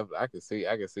I can see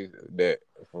that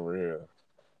for real.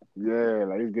 yeah,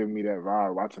 like he's giving me that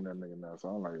vibe watching that nigga now. So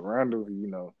I'm like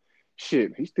Randall,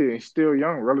 shit, he's still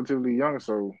young, relatively young.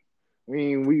 So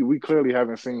we clearly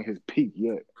haven't seen his peak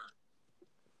yet.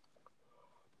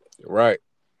 Right.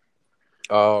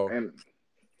 Oh, And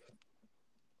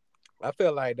I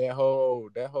feel like that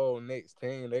whole Knicks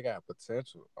team, they got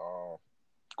potential.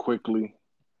 quickly,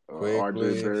 RJ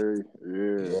Quickly, Berry,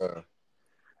 yeah, yeah,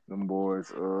 them boys.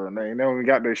 They only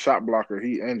got their shot blocker.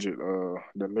 He injured.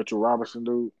 The Mitchell Robinson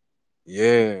dude.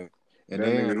 yeah. And That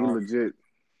nigga, then he on legit.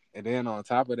 and then on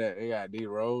top of that, they got D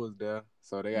Rose there,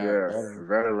 so they got Yeah, veteran.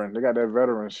 veteran. They got that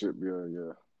veteranship. Yeah,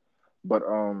 yeah. But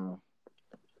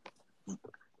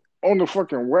on the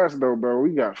fucking West though, bro,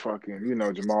 we got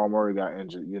fucking. Jamal Murray got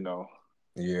injured.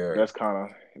 Yeah, That's kind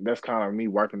of me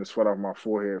wiping the sweat off my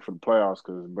forehead for the playoffs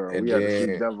because bro, and we had to see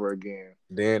then Denver again.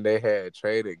 then they had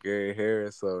traded Gary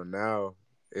Harris, so now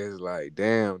it's like,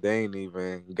 damn, they ain't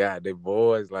even got their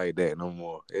boys like that no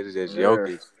more. It's just Yeah,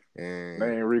 Jokic, they and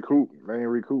ain't recoup. They ain't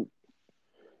recoup.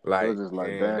 So it's like, just like,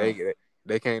 and damn.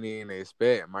 they can't even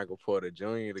expect Michael Porter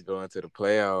Jr. to go into the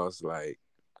playoffs.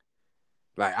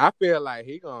 Like I feel like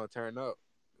he gonna turn up.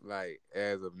 Like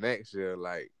as of next year,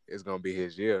 like it's gonna be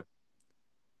his year,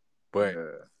 but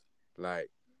Yeah. like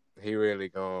he really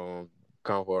gonna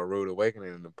come for a rude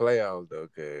awakening in the playoffs though,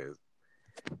 cause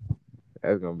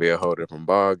that's gonna be a whole different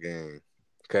ball game.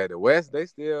 Cause the West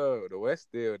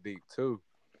still deep too,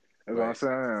 That's what I'm but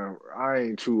saying. I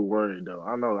ain't too worried though.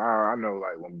 I know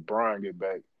like when Brian get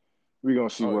back, we gonna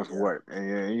see oh what's yeah, what.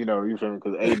 And you feel me?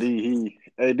 Because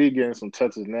AD getting some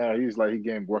touches now. He's like he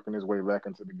getting working his way back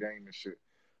into the game and shit.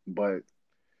 But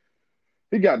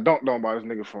he got dunked on by this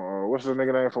nigga from what's the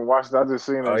nigga name from Washington? I just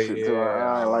seen oh that shit too. yeah,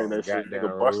 I ain't like that shit. goddamn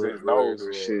Nigga busted his nose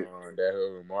and shit. That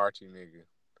who Marchy nigga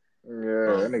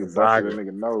Yeah, that from nigga busted that Gonzaga.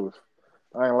 nigga nose.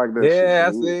 I ain't like that shit. Yeah,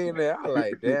 I So, seen that. I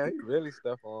like, damn, he really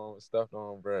stuffed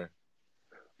on, bro.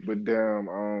 but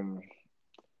damn,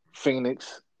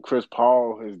 Phoenix, Chris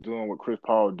Paul is doing what Chris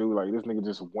Paul do. Like this nigga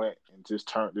just went and just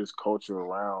turned this culture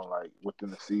around like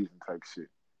within the season type shit.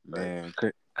 Like Man,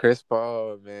 Chris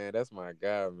Paul, man, that's my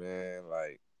guy, man.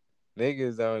 Like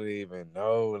niggas don't even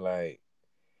know, like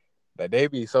they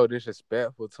be so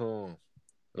disrespectful to him.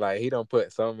 Like he don't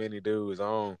put so many dudes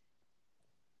on.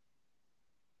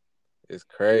 It's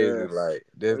crazy. yeah, Like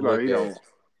like he don't.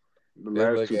 The just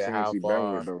last look two at teams how he been with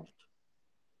far. though.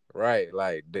 Right,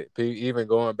 like even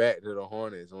going back to the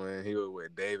Hornets when he was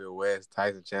with David West,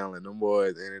 Tyson Chandler, them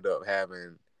boys ended up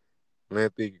having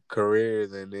lengthy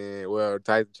careers, and then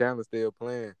Tyson Chandler still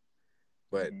playing,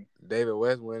 but Hmm. David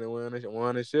West won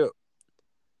the ship.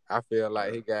 I feel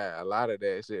like he got a lot of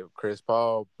that shit. Chris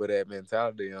Paul put that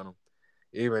mentality on him,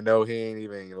 even though he ain't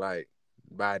even like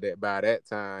by that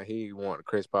time he want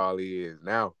Chris Paul he is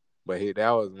now. But that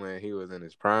was when he was in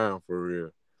his prime for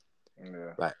real.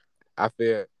 Yeah, Like I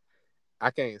feel I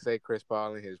can't say Chris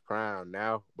Paul in his prime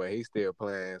now, but he's still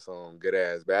playing some good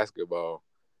ass basketball.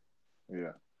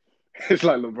 yeah. It's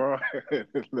like LeBron.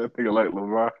 That nigga like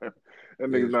LeBron. That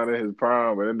nigga's It's not in his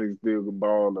prime, but that nigga still can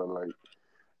ball though. Like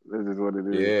this is what it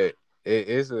is.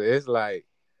 yeah, it's like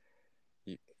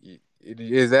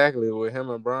exactly with him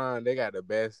and Brian, they got the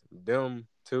best. Them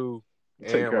two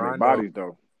Take and care of their Rondo, bodies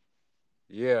though.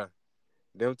 yeah,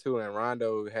 them two and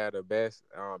Rondo had the best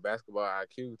basketball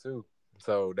IQ too.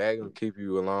 So that gonna keep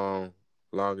you along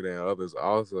longer than others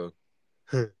also.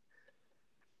 and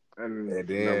And the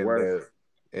then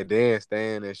West,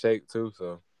 staying in shape too.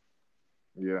 So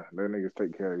yeah, that niggas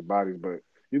take care of their bodies. But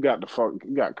you got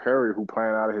Curry who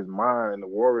playing out of his mind, and the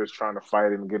Warriors trying to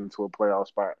fight him and get into a playoff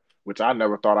spot, which I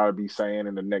never thought I'd be saying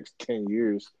in the next 10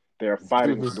 years. The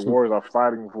Warriors are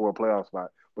fighting for a playoff spot.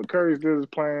 But Curry still is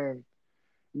playing.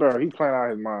 Bro, he playing out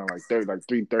his mind like 30, like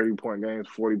 30-point games,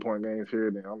 40-point games here.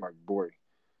 Then I'm like, boy.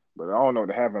 But I don't know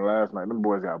what happened last night. Them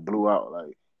boys got blew out.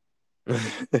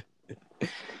 Like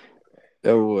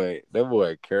That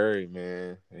boy Curry,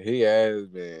 man, he has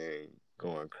been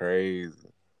going crazy.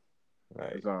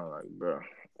 it's Like, on. Like, bro,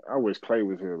 I wish Clay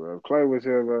was here, bro. If Clay was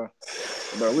here, bro,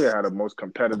 we had the most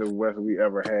competitive West we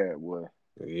ever had, boy.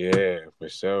 yeah, for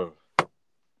sure.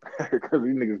 Because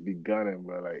these niggas be gunning,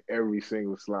 bro. Like every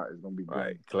single slot is gonna be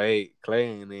Like gunning, Clay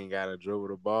ain't got to dribble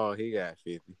the ball. He got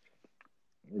 50.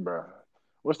 bro.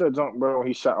 What's that jump, bro? When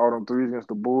he shot all them threes against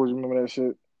the Bulls, you remember that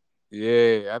shit?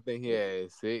 Yeah, I think he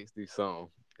had 60 something,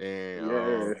 and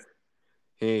Yeah,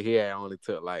 he had only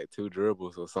took like 2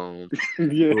 dribbles or something,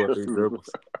 yeah. 2 or 3 dribbles.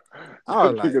 I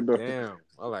That was like, nigga, though, damn.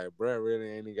 I was like, bro, really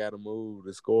ain't got to move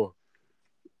to score,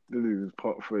 this niggas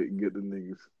pump fake and get the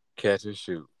niggas. catch and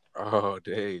shoot all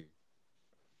day.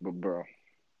 But bro,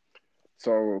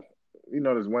 so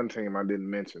there's one team I didn't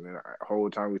mention, and the whole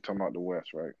time we talking about the West,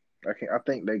 right? I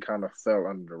think they kind of fell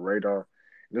under the radar.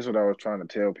 This is what I was trying to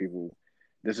tell people.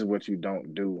 This is what you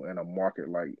don't do in a market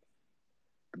like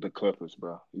the Clippers,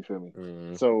 bro. You feel me?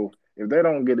 Mm. So if they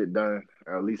don't get it done,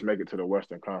 at least make it to the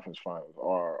Western Conference Finals.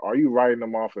 Or are you writing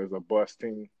them off as a bust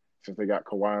team since they got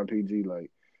Kawhi and PG?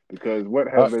 Like, because what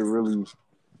Uh, have they really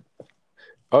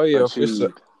oh yeah, for sure.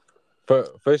 achieved?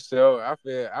 For sure,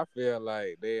 I feel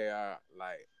like they are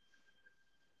like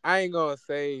I ain't gonna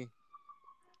say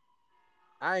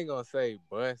I ain't gonna say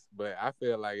bust, but I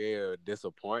feel like they're a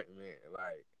disappointment.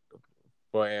 Like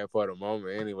for the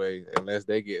moment anyway, unless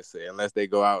they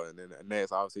go out and then the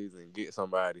next offseason and get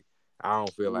somebody, I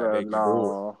don't feel like Bro, they can do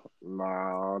it.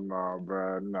 no,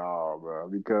 bro, no, bro.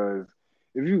 Because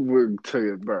if you were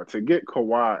to get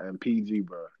Kawhi and PG,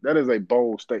 bro, that is a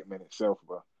bold statement itself,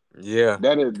 bro. Yeah.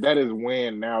 That is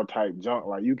win now type junk.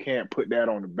 Like you can't put that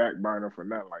on the back burner for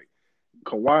nothing. Like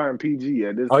Kawhi and PG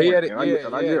at this Oh yeah, point, and I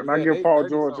yeah. give They Paul 30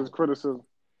 George his something. criticism.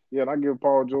 Yeah, and I give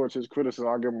Paul George his criticism.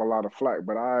 I give him a lot of flack,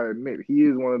 but I admit he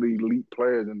is one of the elite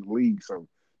players in the league. So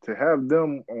to have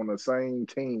them on the same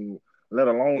team, let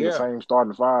alone the Yeah. same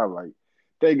starting five, like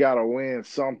they gotta win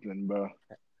something, bro.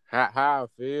 How I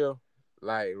feel,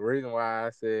 like reason why I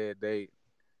said they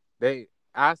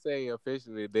I say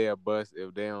officially they'll bust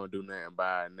if they don't do nothing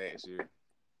by next year.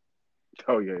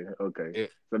 Oh yeah, okay.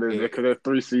 It, So there's because it there's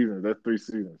 3 seasons. That's 3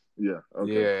 seasons. Yeah,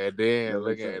 okay, yeah, and then that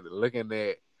makes sense. looking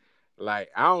at like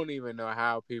I don't even know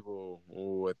how people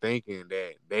were thinking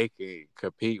that they could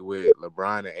compete with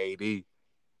LeBron and AD.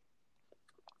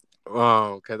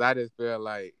 Cause I just feel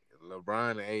like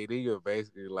LeBron and AD are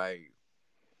basically like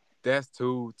that's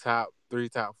two top three,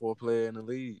 top four player in the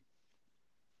league.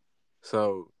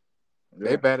 So Yeah,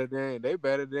 they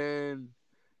better than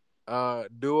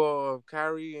duo of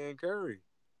Kyrie and Curry.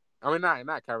 I mean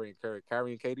not Kyrie and Curry,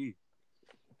 Kyrie and KD.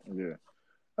 yeah.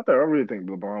 I really think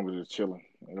LeBron was just chilling.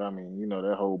 You know what I mean?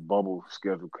 That whole bubble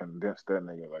schedule condensed that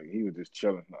nigga. Like he was just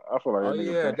chilling. I feel like Oh that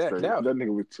nigga yeah, bench straight. That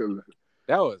nigga was chilling.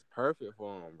 that was perfect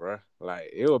for him, bro.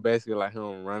 Like it was basically like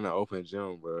him running an open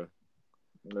gym, bro.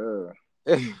 Yeah.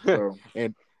 So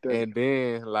and that and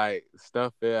then like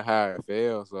stuff fell how it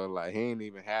fell, so like he ain't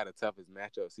even had the toughest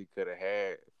matchups he could have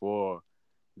had for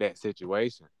that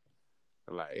situation.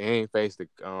 Like he ain't faced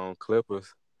the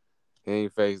Clippers, he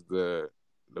ain't faced the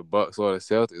Bucks or the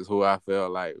Celtics, who I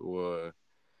felt like were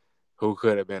who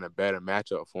could have been a better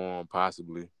matchup for him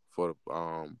possibly for the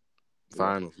yeah.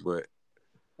 finals. But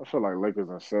I feel like Lakers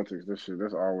and Celtics. This shit.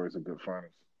 That's always a good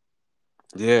finals.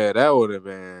 yeah, that would have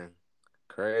been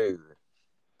crazy.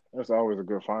 That's always a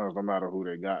good finals, no matter who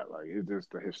they got. Like it's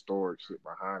just the historic shit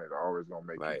behind it. Always gonna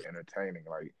make it Like entertaining.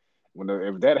 Like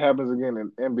if that happens again,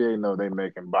 then NBA know they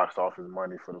making box office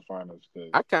money for the finals. Cause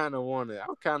I kind of want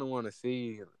to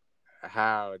see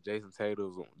how Jason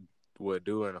Tatum would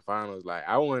do in the finals. Like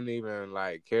I wouldn't even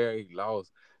like care he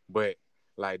lost, but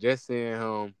like just seeing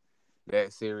him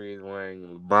that series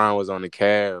when LeBron was on the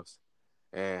Cavs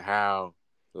and how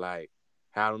like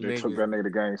how them they took niggas that nigga to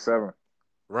game 7.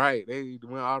 right they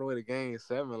went all the way to game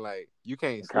 7. Like you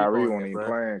can't And sleep Kyrie on wasn't that, even bro.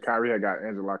 playing. Kyrie had got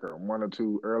injured like a 1 or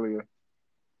 2 earlier.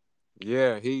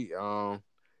 Yeah, he I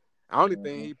only think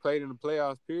Hmm. he played in the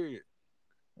playoffs. Period.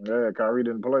 Yeah, Kyrie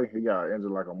didn't play. He got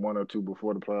injured like a 1 or 2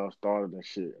 before the playoffs started and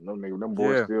shit. And them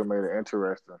boys Yeah, still made it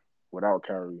interesting without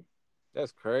Kyrie.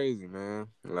 that's crazy, man.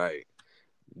 Like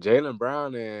Jalen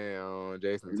Brown and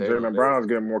Jason Tatum, Jalen Brown's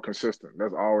getting more consistent.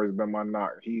 That's always been my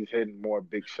knock. He's hitting more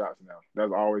big shots now.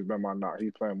 That's always been my knock.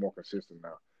 He's playing more consistent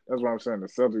now. That's what I'm saying. The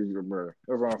Celtics, bro.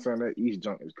 That's what I'm saying. That East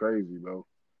junk is crazy, bro.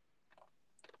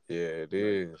 yeah, it Like,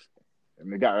 is.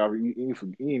 and they got. He ain't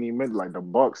even meant like the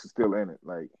Bucks is still in it.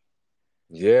 Like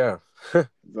Yeah. So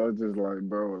it's just like,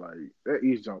 bro, like that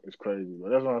East jump is crazy. But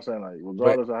that's what I'm saying. Like, But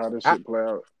regardless of how this I, shit play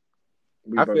out,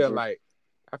 we I about to feel say, like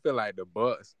I feel like the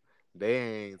Bucks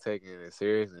they ain't taking it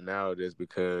seriously now just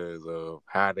because of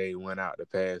how they went out the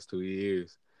past 2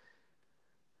 years.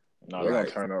 no, they're gonna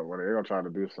Like, turn up. Well, they're gonna try to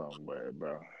do something,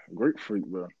 bro. Greek freak,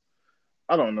 bro.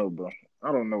 I don't know, bro.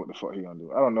 I don't know what the fuck he gonna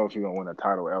do. I don't know if he gonna win a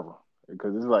title ever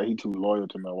because it's like he too loyal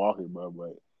to Milwaukee, bro.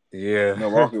 But yeah,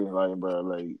 Milwaukee, like, bro,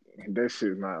 like that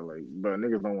shit's not like, bro.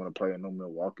 Niggas don't want to play in no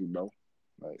Milwaukee, bro.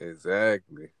 Like,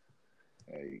 exactly.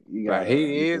 hey, you Like gotta, you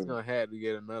he is feel me? gonna have to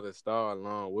get another star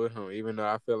along with him. Even though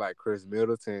I feel like Chris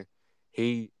Middleton,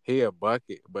 he a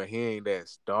bucket, but he ain't that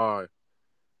star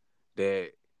that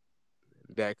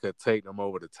could take them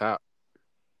over the top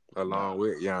Nah, along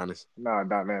with Giannis. not a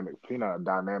dynamic. He not a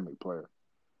dynamic player.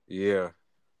 Yeah,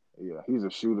 Yeah, he's a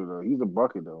shooter though. He's a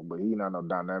bucket though, but he not no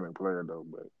dynamic player though.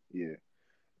 But yeah,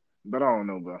 but I don't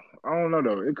know, bro. I don't know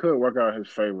though. It could work out in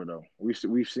his favor though. We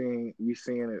seen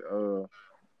it.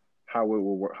 How it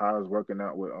will work, how it's working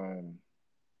out with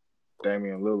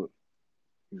Damian Lillard.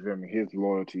 You feel me? His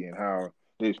loyalty and how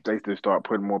they just start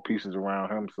putting more pieces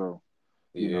around him. So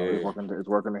it's yeah, working. It's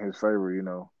working in his favor.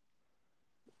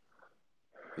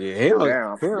 yeah. But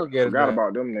damn, He don't get forgot enough.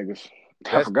 about them niggas.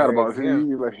 I That's forgot about crazy.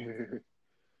 he like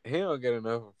He don't get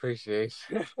enough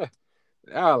appreciation.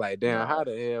 I was like, damn, nah. how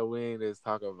the hell we ain't just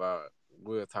talking about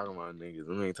we're talking about niggas.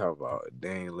 We ain't talking about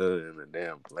Dame Lillard and the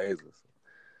damn Blazers.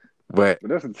 But But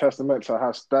that's a testament to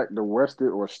how stacked the West is,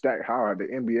 or stacked how the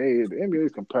NBA is. The NBA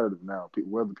is competitive now,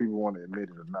 whether people want to admit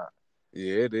it or not.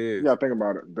 yeah, it You is. gotta think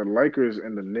about it. The Lakers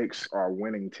and the Knicks are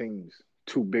winning teams,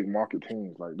 two big market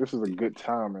teams. Like this is a good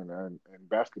time in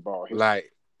basketball history.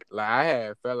 Like I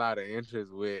had fell out of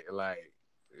interest with like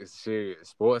shit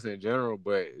sports in general,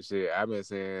 but shit I've been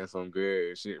seeing some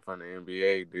good shit from the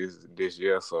NBA this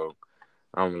year, so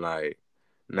I'm like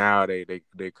now they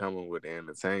coming with the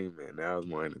entertainment. That was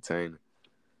more entertaining.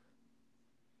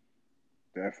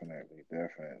 Definitely,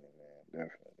 definitely, man,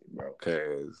 definitely, bro.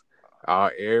 Cause all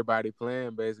everybody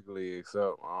playing basically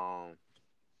except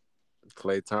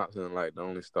Klay Thompson, like the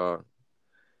only star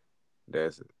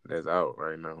that's out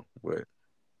right now. But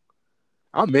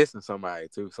I'm missing somebody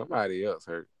too. Somebody else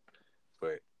hurt.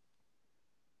 But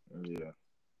Yeah,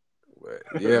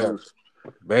 yeah,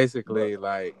 but basically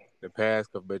like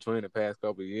between the past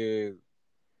couple of years,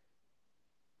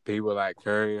 people like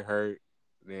Curry hurt,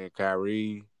 then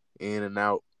Kyrie in and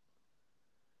out.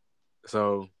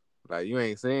 So like you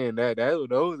ain't saying that.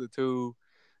 Those are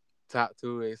top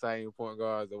two exciting point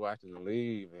guards to watch in the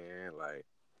league, man. Like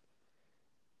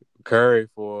Curry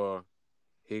for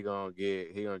he gonna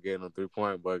get them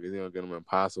 3-point buckets. He gonna get them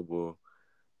impossible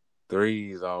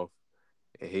threes off,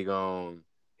 and he gonna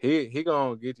get you. He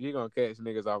gonna catch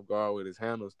niggas off guard with his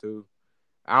handles too.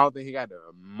 I don't think he got the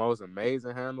most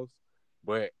amazing handles,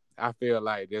 but I feel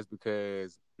like just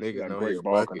because he niggas got know he great a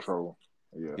ball bucket, control.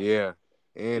 Yeah, yeah,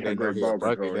 he and they got know great he a ball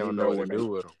bucket, control, they and don't know what to do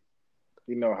with him.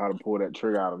 he know how to pull that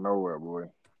trigger out of nowhere, boy.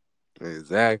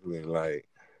 Exactly, like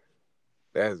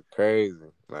that's crazy.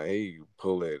 Like he can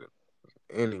pull it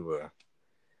anywhere.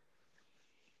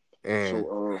 So, And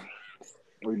what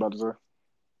you about to say?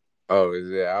 oh, is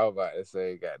it? I was about to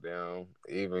say, goddamn,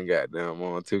 even goddamn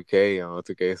on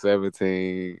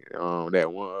 2K17,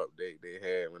 that one update they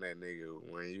had when that nigga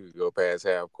when you could go past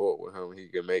half court with him, he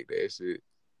could make that shit.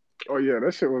 Oh yeah,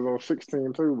 that shit was on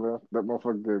 16 too, man. That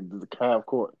motherfucker did the calf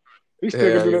court. He still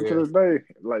can Hell do that to yeah. this day.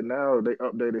 Like now they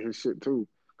updated his shit too.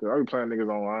 Cause I be playing niggas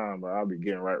online, but I'll be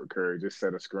getting right with Curry. Just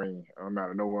set a screen. I'm out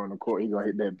of nowhere on the court. He gonna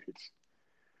hit that bitch.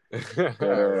 That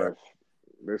Right. ass.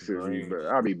 That shit be, Green. but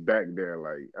I'll be back there.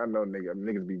 Like I know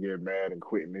niggas be getting mad and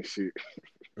quitting this shit.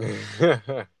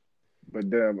 But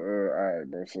damn, all right,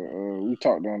 bro. So we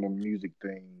talked on the music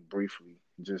thing briefly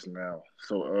just now.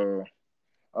 So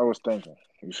I was thinking,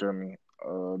 you feel me?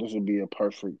 This would be a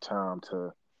perfect time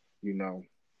to, you know,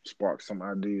 spark some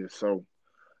ideas. So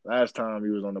last time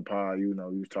you was on the pod, you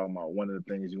was talking about one of the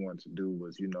things you wanted to do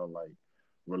was, like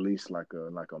release like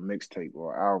a mixtape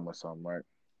or album or something, right?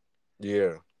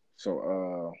 Yeah.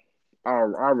 So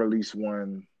I released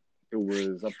one. It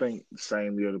was, I think, the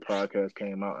same year the podcast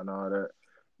came out and all that.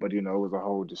 But it was a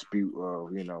whole dispute of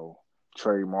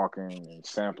trademarking and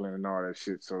sampling and all that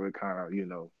shit. So it kind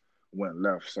of went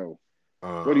left. So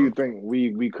what do Uh, you think?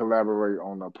 We collaborate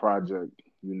on a project.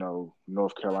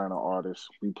 North Carolina artists.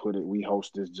 We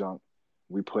host this junk.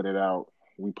 We put it out.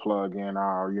 We plug in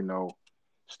our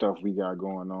stuff we got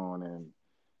going on and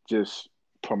just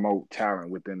promote talent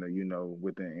within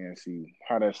within NC.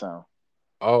 How that sound?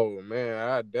 oh man,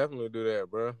 I definitely do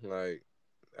that, bro.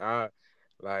 I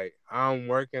I'm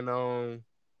working on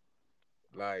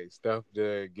like stuff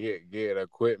to get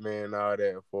equipment and all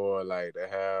that for like to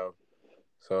have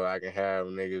so I can have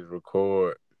niggas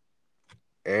record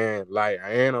and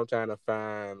I'm trying to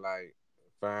find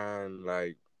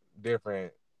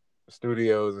different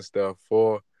studios and stuff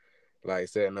for like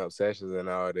setting up sessions and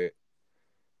all that.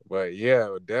 But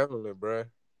yeah, definitely, bruh.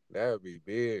 That would be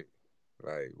big.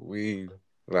 Like we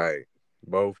like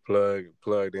both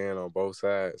plugged in on both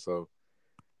sides, so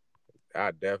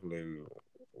I definitely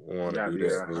want to Yeah, do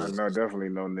that. yeah, I know definitely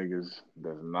know niggas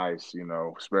that's nice,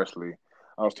 especially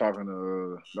I was talking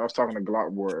to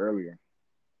Glockboy earlier.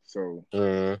 So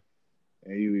Mm-hmm.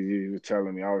 and he was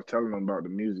telling me I was telling him about the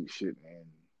music shit and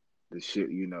the shit,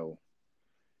 he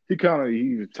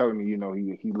was telling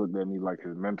me, he looked at me like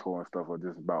his mentor and stuff or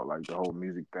just about like the whole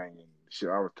music thing and shit.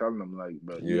 I was telling him like,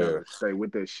 but you Yeah, gotta stay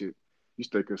with that shit. You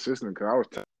stay consistent because I was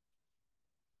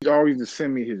he always used to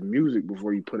send me his music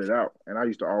before he put it out, and I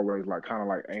used to always like kind of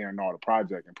like A&R the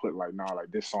project and put like, nah,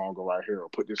 like this song go right here or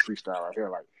put this freestyle right here,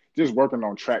 like just working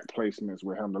on track placements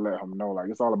with him to let him know like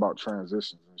it's all about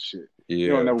transitions and shit. yeah,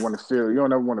 You don't never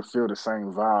want to feel the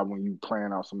same vibe when you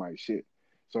playing out somebody's shit.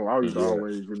 So I used to yeah,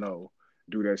 always,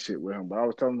 do that shit with him. But I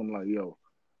was telling him like, yo,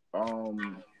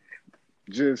 um,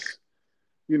 just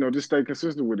just stay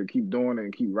consistent with it. Keep doing it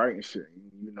and keep writing shit.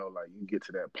 Like you get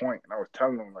to that point. And I was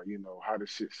telling them like, how this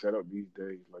shit set up these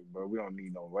days. Like, bro, we don't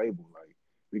need no label. Like,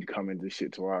 we can come into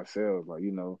shit to ourselves. Like,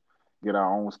 get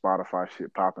our own Spotify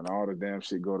shit popping. All the damn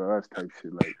shit go to us type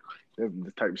shit. Like, that's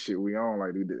the type of shit we on.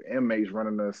 Like, the inmates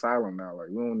running the asylum now. Like,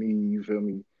 we don't need, you feel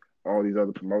me, all these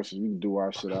other promotions. We can do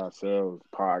our shit ourselves.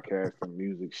 Podcasting,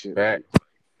 music, shit. Like, fact.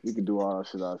 we can do all that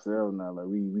shit ourselves now. Like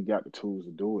we got the tools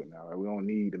to do it now. Like we don't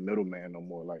need the middleman no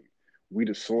more. Like we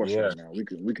the source Yeah, right now. We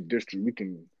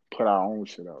can put our own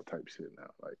shit out type shit now.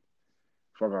 Like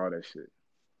fuck all that shit.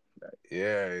 Like,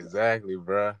 yeah, exactly,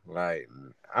 bruh. Like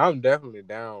I'm definitely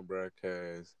down, bruh,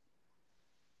 cause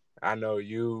I know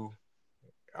you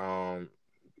um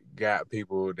got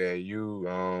people that you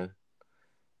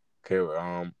could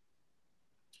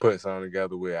put something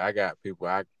together with. I got people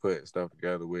I can put stuff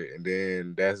together with, and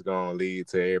then that's gonna lead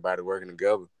to everybody working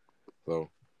together. So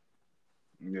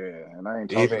yeah, and I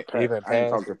ain't talked to even Pat. even I ain't past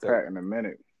talked the to tech. Pat in a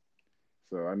minute.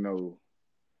 So I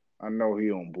know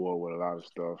he on board with a lot of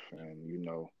stuff and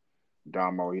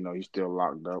Damo, he's still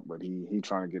locked up, but he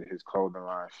trying to get his clothing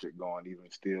line shit going even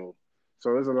still.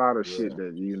 So there's a lot of shit Yeah,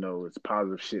 that it's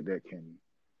positive shit that can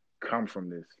come from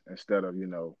this instead of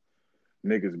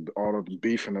niggas all of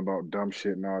beefing about dumb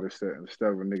shit and all this stuff instead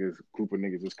of a group of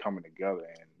niggas just coming together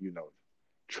and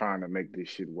trying to make this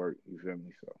shit work. You feel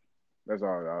me? So that's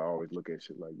all I always look at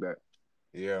shit like that.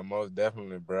 yeah, most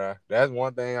definitely, bruh. That's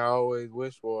one thing I always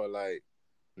wish for. Like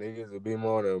niggas would be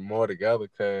more together,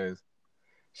 cause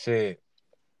shit,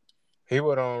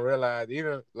 people don't realize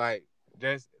even like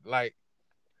just like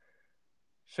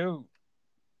shoot,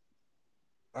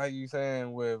 like you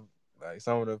saying with like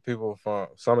some of the people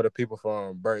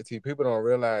from Burt T. People don't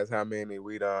realize how many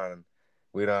we done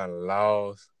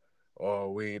lost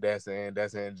or we that's in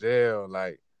jail.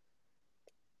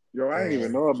 Yo, I didn't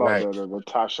even And know about like the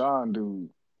Tashawn dude.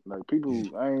 Like people,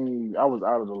 I was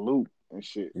out of the loop and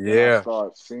shit. Then I yeah,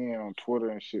 started seeing on Twitter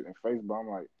and shit and Facebook. I'm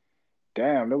like,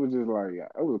 damn, that was just like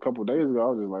it was a couple days ago.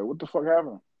 I was just like, what the fuck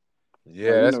happened?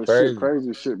 Like, yeah, that's shit crazy.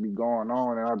 crazy shit be going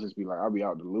on, and I'll just be like, I'll be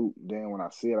out the loop. Then when I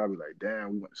see it, I'll be like,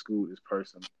 damn, we went to school with this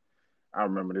person. I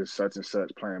remember this such and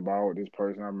such playing ball with this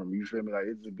person. I remember, you feel me? Like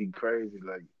it just be crazy,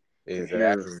 like to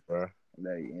hear, Exactly, bro.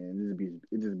 like, and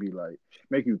it just be like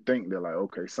make you think that like,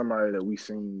 okay, somebody that we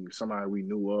seen, somebody we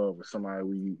knew of, or somebody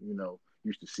we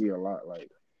used to see a lot, like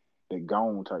they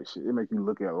gone type shit. It make you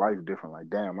look at life different. Like,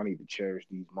 damn, I need to cherish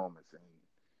these moments and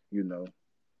you know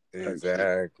type shit.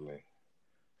 Exactly.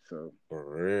 So For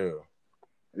real.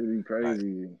 it'd be Like,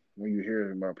 crazy when you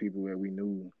hear about people that we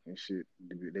knew and shit.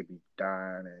 They be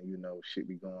dying and shit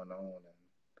be going on, and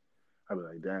I be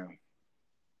like, damn,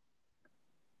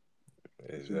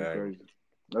 that should be exactly. crazy.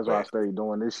 That's why I But stay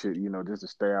doing this shit, just to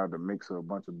stay out of the mix of a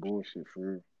bunch of bullshit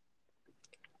for real.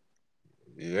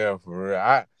 yeah, for real.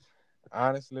 I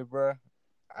honestly, bro,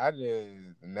 I just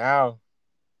now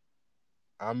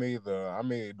I'm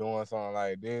either doing something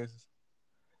like this,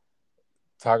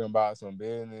 talking about some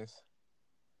business,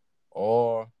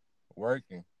 or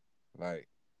working. Like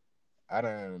I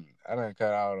done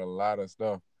cut out a lot of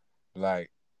stuff.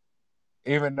 Like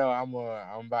even though I'm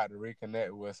about to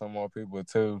reconnect with some more people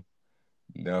too.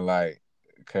 Like,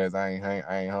 cause I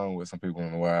ain't hung with some people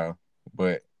in a while,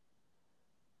 but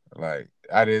like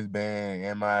I just been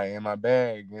in my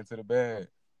bag, into the bag.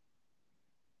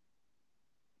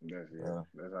 That's it. Uh,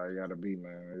 That's how you gotta be,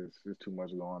 man. It's too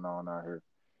much going on out here.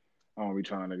 I don't be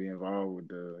trying to be involved with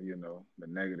the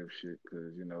negative shit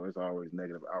because it's always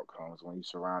negative outcomes when you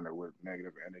surrounded with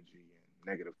negative energy and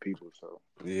negative people. So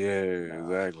Yeah, nah.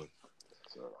 exactly.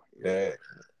 So yeah. That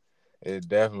it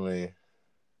definitely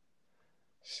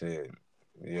shit.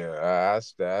 Yeah,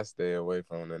 I stay away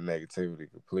from the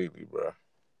negativity completely, bro.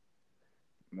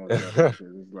 Most definitely,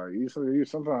 because it's like you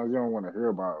sometimes you don't want to hear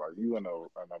about it. Like you in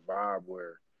a vibe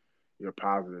where you're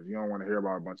positive. You don't want to hear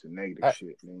about a bunch of negative I,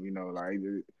 shit.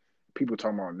 And people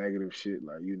talking about negative shit,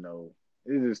 like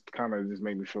it just kind of just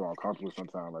make me feel uncomfortable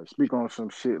sometimes. Like speak on some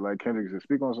shit, like Kendrick said,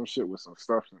 speak on some shit with some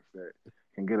substance that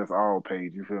can get us all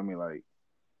paid. You feel me? Like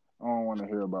I don't want to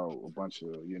hear about a bunch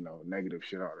of negative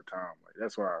shit all the time. Like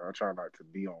that's why I try not to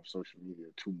be on social media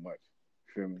too much.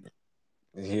 You feel me?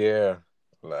 yeah,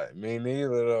 like me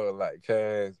neither though. Like,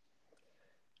 cause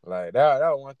like that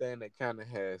was one thing that kind of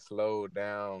had slowed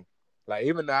down. Like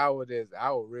even though I was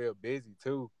real busy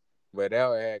too, but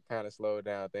that had kind of slowed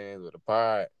down things with the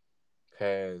pod.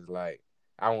 Cause like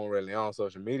I wasn't really on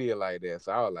social media like that,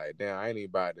 so I was like, damn, I ain't even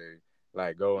about to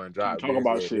like go and Can't drop talk busy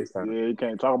about at shit. this time. Yeah, you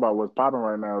can't talk about what's popping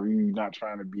right now if you not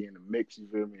trying to be in the mix. You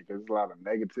feel me? Because there's a lot of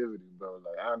negativity, bro.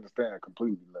 Like I understand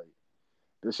completely. Like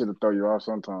this shit'll throw you off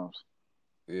sometimes.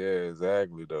 Yeah,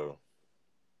 exactly though.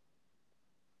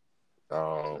 Um,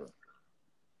 Yeah.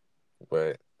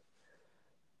 but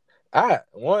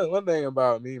one thing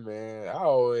about me, man, I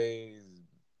always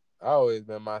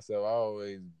been myself. I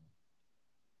always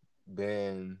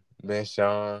been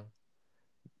Sean.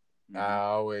 I Hmm.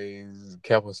 always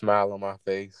kept a smile on my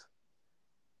face.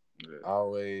 Yeah.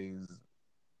 Always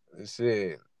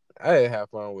shit. I didn't have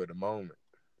fun with the moment.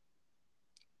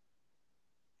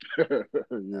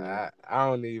 Yeah. I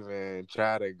don't even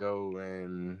try to go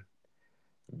and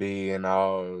be in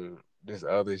all this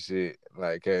other shit.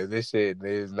 Like, cause this shit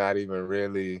is not even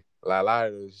really like a lot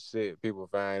of the shit people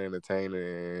find entertaining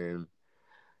and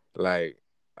like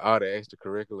all the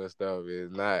extracurricular stuff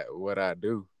is not what I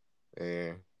do.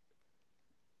 And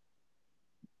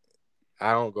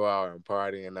I don't go out and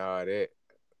party and all that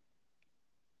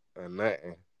or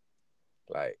nothing.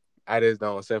 Like I just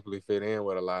don't simply fit in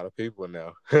with a lot of people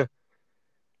now.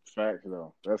 Facts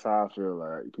though. That's how I feel.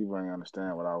 Like people ain't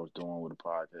understand what I was doing with the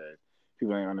podcast.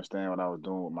 People ain't understand what I was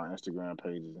doing with my Instagram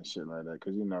pages and shit like that.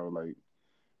 Cause like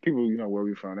people, where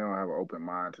we from, they don't have an open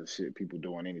mind to shit people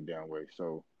doing any damn way.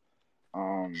 So,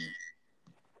 um,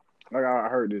 like I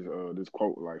heard this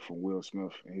quote like from Will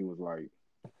Smith, and he was like,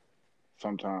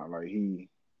 sometimes he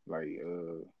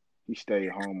stayed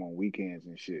home on weekends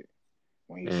and shit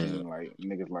when he Mm, seen like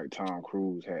niggas like Tom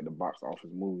Cruise had the box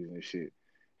office movies and shit.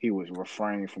 He was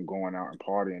refraining from going out and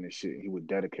partying and shit. He would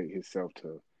dedicate himself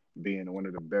to being one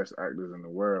of the best actors in the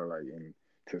world. Like, and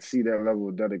to see that level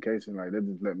of dedication, like that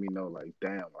just let me know, like,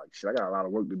 damn, like shit, I got a lot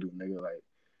of work to do, nigga. Like,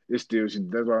 it's still shit.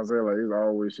 That's what I'm saying. Like, it's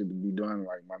always shit to be done.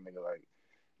 Like, my nigga, like,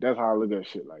 that's how I look at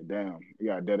shit. Like, damn, you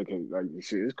gotta dedicate. Like,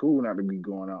 shit, it's cool not to be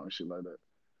going out and shit like that.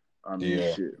 I mean,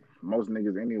 yeah. shit. Most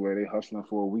niggas anyway, they hustling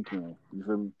for a weekend. You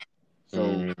feel me? So,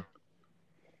 Mm,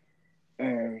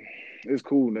 and it's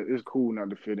cool. It's cool not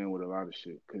to fit in with a lot of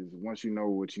shit. Cause once you know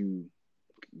what you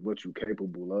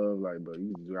capable of, like, but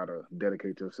you just gotta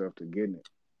dedicate yourself to getting it.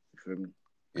 You feel me?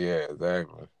 yeah,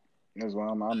 exactly. That's why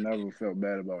I've never felt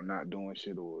bad about not doing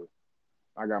shit, or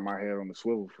I got my head on the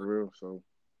swivel for real. So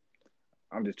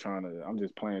I'm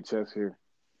just playing chess here.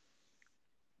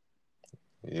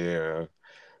 Yeah.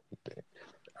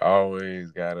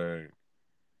 Always gotta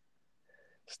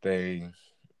stay.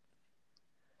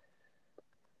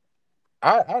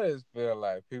 I just feel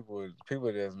like people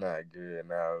just not good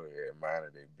now at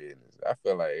minding their business. I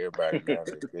feel like everybody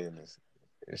minding their business,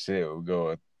 shit will go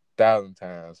 1,000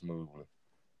 times smoothly.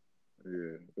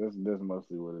 Yeah, that's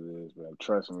mostly what it is, man.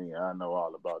 Trust me, I know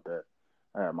all about that.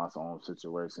 I have my own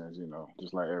situations,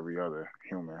 just like every other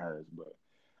human has. But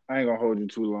I ain't gonna hold you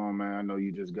too long, man. I know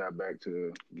you just got back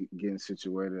to getting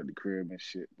situated at the crib and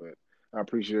shit, but I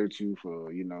appreciate you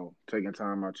for taking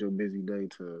time out your busy day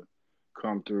to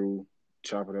come through,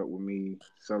 chop it up with me,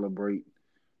 celebrate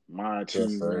my Yes,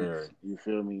 achievements. sir. You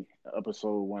feel me?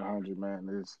 Episode 100, man.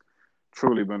 It's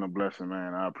truly been a blessing,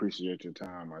 man. I appreciate your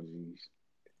time, my G's.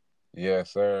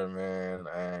 Yes, sir, man.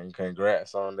 And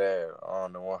congrats on that,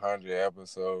 on the 100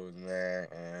 episodes, man.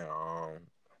 And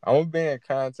I'm gonna be in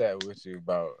contact with you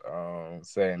about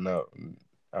setting up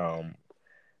um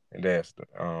that's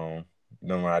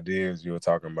them ideas you were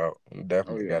talking about. Oh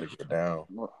Definitely yeah. got to get down.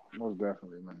 Most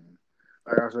definitely, man.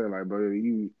 Like I said, like, bro,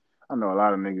 I know a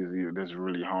lot of niggas here that's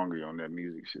really hungry on that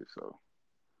music shit. So,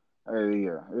 hey,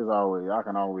 yeah, I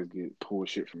can always get pull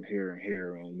shit from here and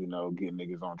here, and get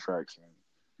niggas on tracks and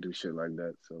do shit like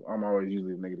that. So, I'm always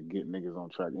usually a nigga to get niggas on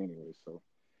track anyway. So,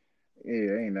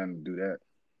 Yeah, ain't nothing to do that.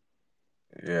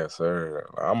 Yes, sir.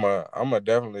 I'm a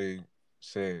definitely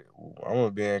say I'm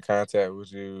gonna be in contact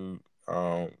with you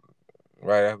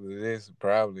right after this,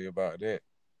 probably about that.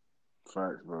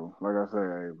 Facts, bro. Like I say,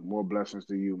 hey, more blessings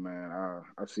to you, man.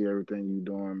 I see everything you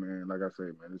doing, man. Like I say,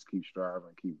 man, just keep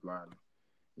striving, keep grinding.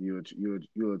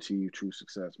 You'll achieve true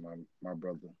success, my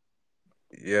brother.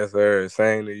 Yes, sir.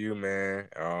 Same to you,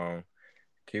 man.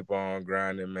 Keep on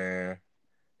grinding, man.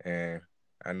 And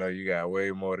I know you got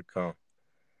way more to come.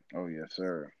 Oh yes,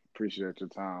 sir. Appreciate your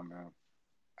time, man.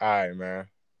 All right, man.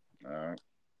 All right.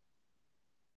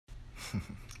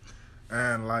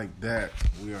 And like that,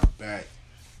 we are back.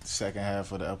 Second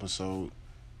half of the episode.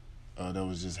 That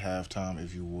was just halftime,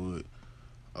 if you would.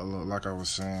 Like I was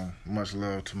saying, much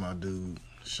love to my dude,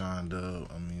 Sean Dub.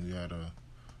 I mean, we had a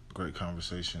great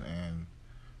conversation and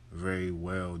very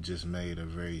well just made a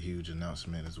very huge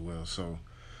announcement as well. So,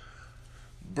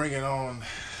 bringing on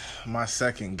my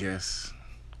second guest,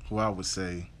 who I would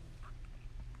say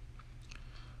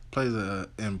plays an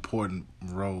important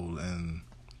role in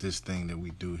this thing that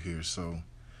we do here. So,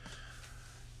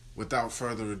 without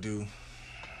further ado,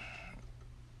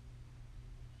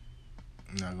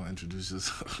 I'm not gonna introduce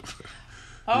yourself.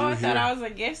 Oh, I thought I was a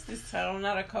guest this time. I'm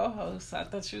not a co-host. I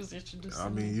thought you was introducing I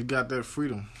mean, me. you got that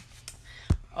freedom.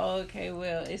 Oh, okay,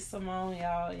 well, it's Simone,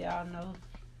 y'all. Y'all know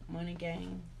Money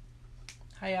Game.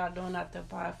 How y'all doing out there,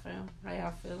 Pod Fam? How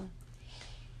y'all feeling?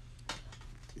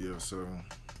 Yeah, so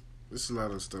there's a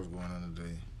lot of stuff going on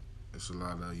today. It's a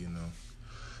lot of,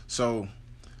 So,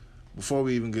 before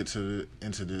we even get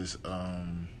into this,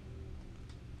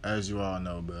 as you all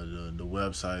know, but the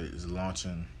website is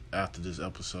launching after this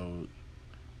episode,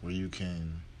 where you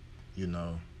can, you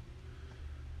know,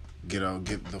 get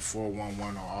the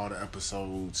 411 on all the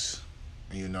episodes.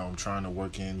 And, I'm trying to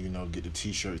work in, get the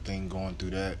T-shirt thing going through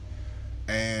that,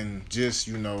 and just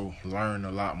learn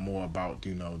a lot more about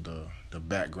the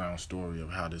background story of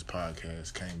how this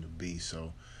podcast came to be.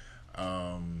 So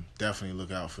definitely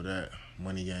look out for that.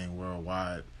 Money Gang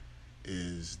Worldwide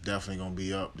is definitely gonna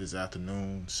be up this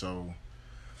afternoon, so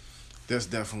that's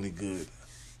definitely good.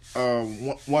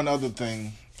 One other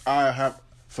thing, I have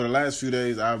for the last few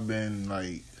days I've been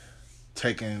like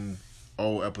taking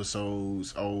old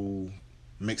episodes,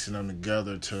 mixing them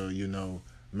together to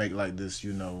make like this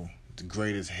the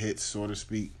greatest hits, so to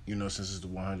speak. Since it's the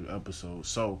 100 episode.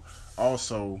 So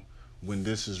also when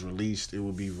this is released, it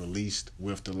will be released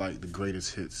with the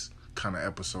greatest hits kind of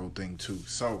episode thing too.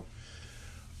 So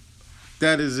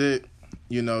that is it.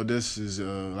 This is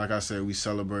like I said, we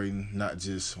celebrating not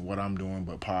just what I'm doing,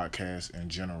 but podcasts in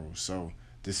general. So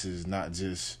this is not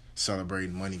just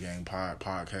celebrating Money Gang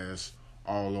podcast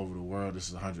all over the world. This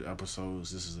is 100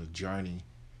 episodes. This is a journey,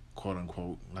 quote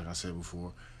unquote, like I said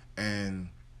before, and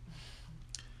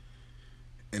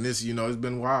this, it's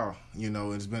been wild.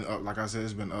 It's been up. Like I said,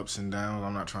 it's been ups and downs.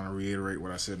 I'm not trying to reiterate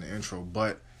what I said in the intro,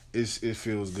 but it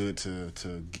feels good to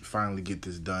finally get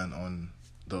this done on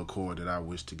the accord that I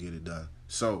wish to get it done.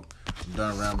 So, I'm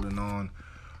done rambling on.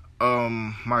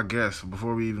 My guest,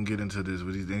 before we even get into this,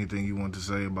 was there anything you want to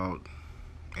say about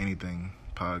anything,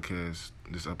 podcast,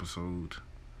 this episode,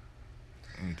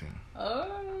 anything? I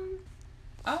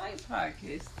like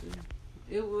podcasting.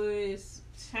 It was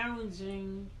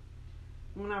challenging.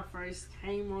 When I first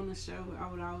came on the show,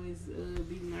 I would always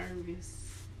be nervous,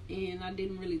 and I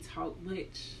didn't really talk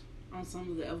much on some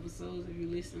of the episodes if you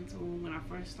listen to them when I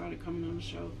first started coming on the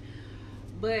show.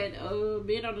 But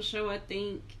being on the show, I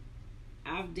think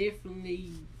I've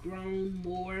definitely grown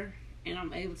more, and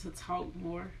I'm able to talk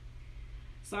more.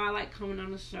 So I like coming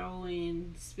on the show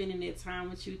and spending that time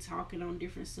with you, talking on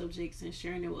different subjects and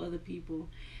sharing it with other people.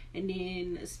 And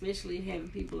then especially having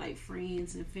people like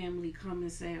friends and family come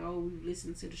and say, oh, we've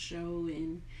listened to the show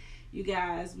and you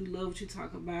guys, we love what you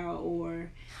talk about. Or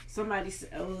somebody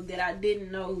that I didn't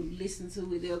know listen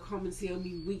to it, they'll come and tell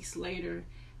me weeks later,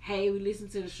 hey, we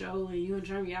listened to the show and you and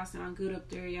Jeremy, y'all sound good up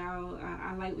there, y'all.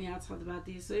 I like when y'all talked about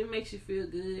this. So it makes you feel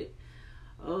good.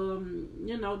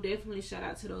 Definitely shout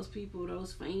out to those people,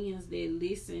 those fans that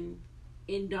listen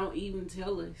and don't even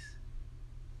tell us.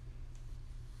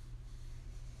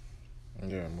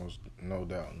 Yeah, no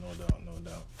doubt.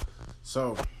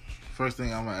 So, first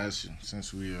thing I'm gonna ask you,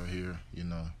 since we are here,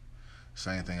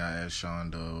 same thing I asked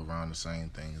Sean Dove, around the same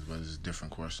things, but it's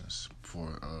different questions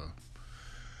for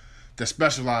that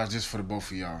specialized just for the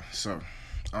both of y'all. So,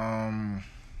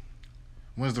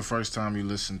 when's the first time you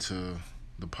listened to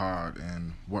the pod,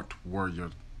 and what were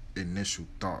your initial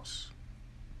thoughts?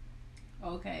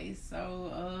 Okay,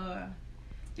 so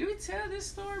did we tell this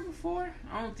story before?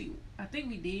 I think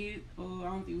we did, or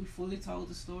I don't think we fully told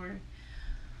the story.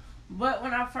 But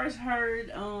when I first heard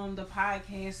the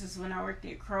podcast is when I worked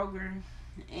at Kroger,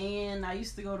 and I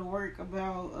used to go to work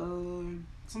about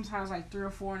sometimes like 3 or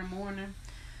 4 in the morning.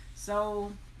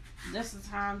 So that's the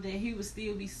time that he would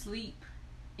still be asleep.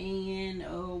 And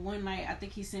one night I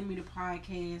think he sent me the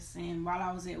podcast, and while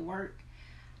I was at work,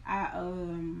 I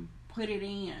put it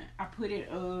in. I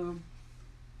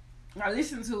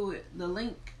listened to it, the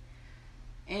link,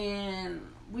 and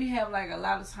we have like a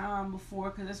lot of time before,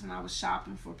 because that's when I was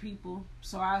shopping for people.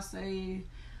 So I say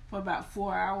for about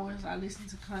 4 hours I listened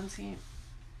to content,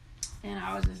 and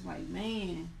I was just like,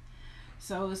 man.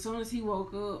 So as soon as he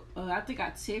woke up, I think I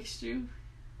text you.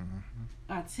 Mm-hmm.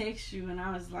 I text you, and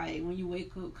I was like, when you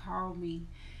wake up, call me,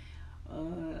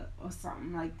 or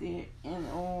something like that.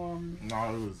 And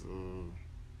No, it was.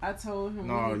 I told him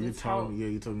No, we need you to talk. told me.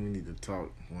 Yeah, you told me we need to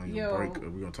talk on your break. We're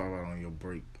gonna talk about it on your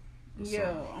break.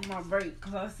 Yeah, on my break,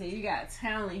 because I said, you got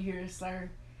talent here, sir.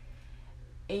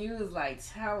 And you was like,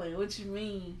 talent, what you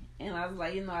mean? And I was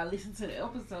like, I listened to the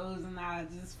episodes, and I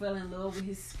just fell in love with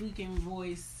his speaking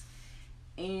voice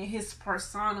and his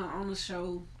persona on the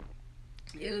show.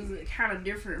 It was kind of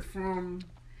different from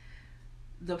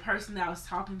the person that I was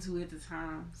talking to at the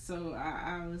time. So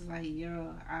I was like,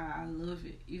 yo, I love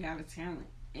it. You got a talent.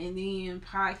 And then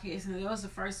podcasting, that was the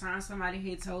first time somebody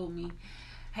had told me,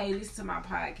 hey, listen to my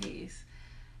podcast.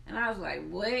 And I was like,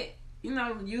 what?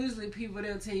 Usually people,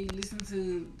 they'll tell you listen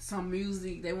to some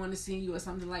music, they want to sing you or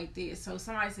something like that. So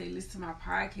somebody said listen to my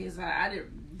podcast. I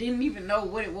didn't even know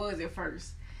what it was at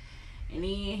first. And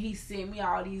then he sent me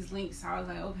all these links. So I was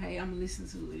like, okay, I'm going to listen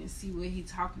to it and see what he's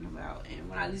talking about. And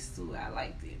when I listened to it, I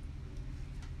liked it.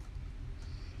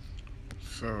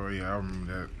 So, yeah, I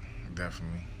remember that,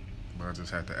 definitely. But I just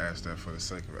had to ask that for the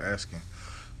sake of asking.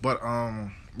 But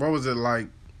what was it like,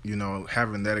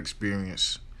 having that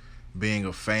experience, being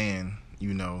a fan,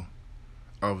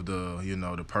 of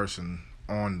the person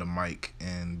on the mic,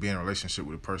 and being in a relationship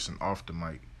with the person off the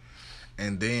mic?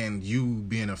 And then you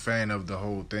being a fan of the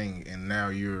whole thing, and now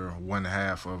you're one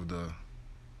half of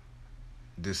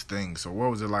this thing. So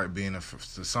what was it like being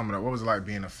to sum it up? What was it like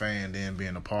being a fan, then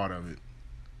being a part of it?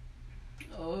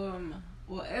 Well,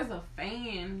 as a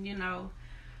fan,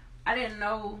 I didn't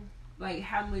know like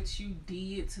how much you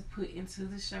did to put into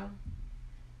the show,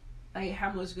 like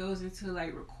how much goes into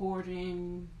like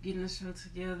recording, getting the show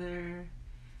together,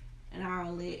 and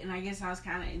all that. And I guess I was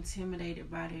kind of intimidated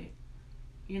by that,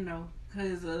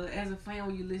 because as a fan,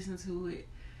 when you listen to it,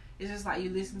 it's just like you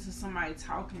listen to somebody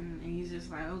talking, and you're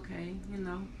just like, okay,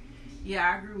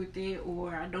 yeah, I agree with that,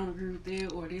 or I don't agree with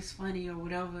that, or this funny, or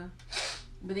whatever.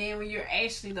 But then when you're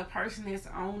actually the person that's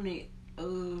on it,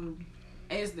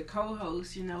 as the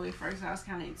co-host, at first I was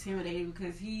kind of intimidated,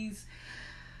 because he's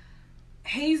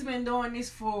been doing this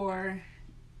for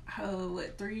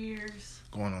 3 years?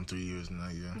 Going on 3 years now,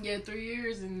 yeah. Yeah, 3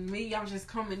 years, and me, I'm just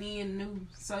coming in new.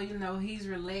 So, he's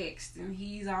relaxed, and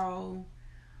he's all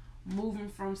moving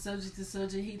from subject to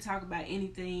subject. He talk about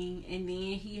anything, and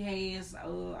then he has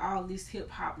all this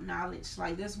hip-hop knowledge.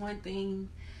 Like, that's one thing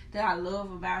that I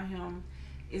love about him,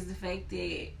 is the fact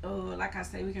that, like I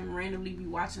say, we can randomly be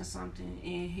watching something,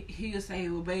 and he'll say,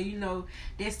 well, babe,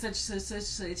 that's such,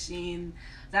 and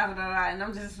da-da-da-da, and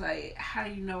I'm just like, how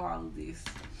do you know all of this?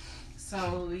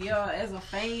 So, as a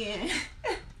fan,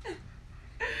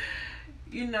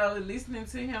 listening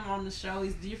to him on the show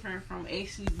is different from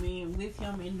actually being with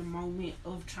him in the moment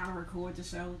of trying to record the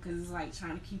show, because it's like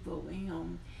trying to keep up with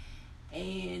him.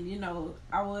 And,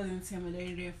 I was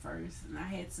intimidated at first, and I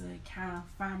had to kind of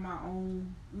find my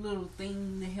own little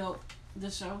thing to help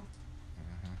the show.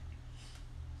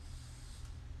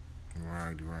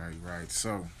 Mm-hmm. Right.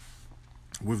 So,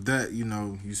 with that,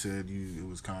 you said it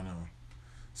was kind of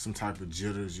some type of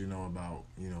jitters, about,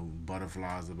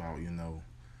 butterflies, about,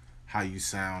 how you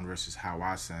sound versus how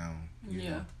I sound. You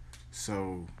know?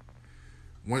 So,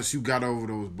 once you got over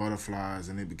those butterflies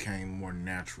and it became more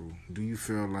natural, do you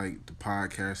feel like the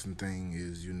podcasting thing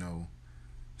is,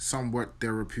 somewhat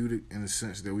therapeutic in the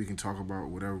sense that we can talk about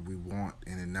whatever we want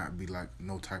and it not be like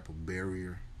no type of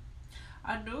barrier?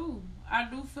 I do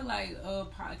feel like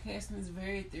podcasting is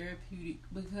very therapeutic,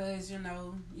 because,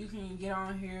 you can get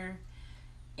on here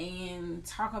and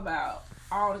talk about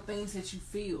all the things that you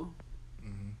feel.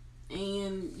 Mm-hmm.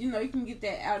 And, you can get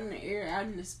that out in the air, out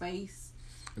in the space.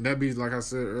 And that be, like I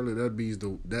said earlier,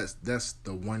 that's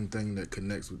the one thing that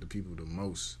connects with the people the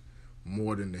most,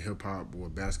 more than the hip hop or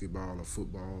basketball or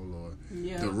football or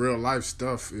the real life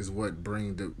stuff is what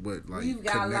You've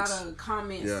got connects. A lot of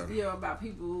comments about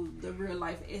people, the real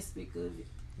life aspect of it.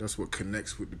 That's what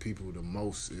connects with the people the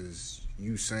most, is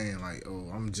you saying like, oh,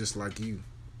 I'm just like you.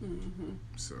 Mm-hmm.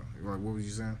 So, like, what was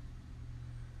you saying?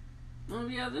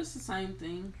 Yeah, that's the same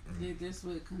thing. That's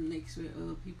what connects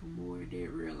with people more. That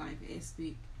real life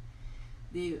aspect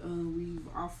that we've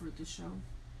offered the show.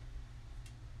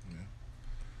 Yeah.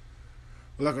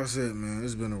 Like I said, man,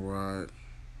 it's been a ride.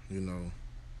 You know,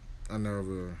 I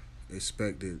never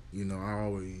expected. You know, I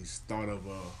always thought of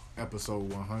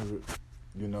episode 100.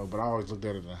 You know, but I always looked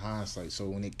at it in hindsight. So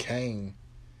when it came,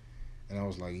 and I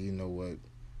was like, you know what?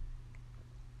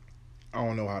 I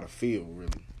don't know how to feel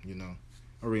really. You know,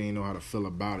 I really didn't know how to feel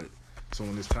about it. So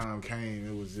when this time came,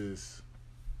 it was just,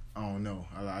 I don't know.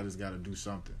 I just got to do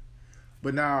something.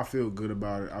 But now I feel good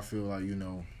about it. I feel like, you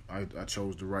know, I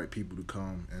chose the right people to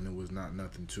come, and it was not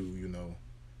nothing too, you know,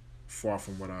 far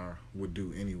from what I would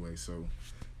do anyway. So,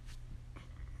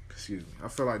 excuse me. I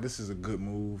feel like this is a good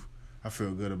move. I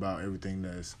feel good about everything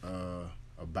that's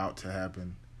about to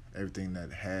happen, everything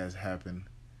that has happened,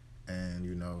 and,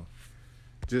 you know,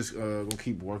 just gonna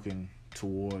keep working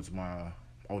towards my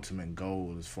ultimate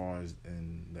goal as far as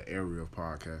in the area of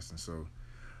podcasting. So,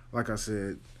 like I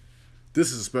said,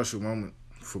 this is a special moment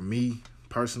for me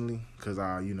personally because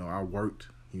I worked.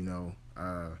 You know,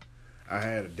 I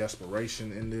had a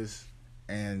desperation in this,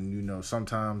 and you know,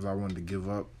 sometimes I wanted to give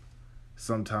up.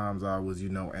 Sometimes I was, you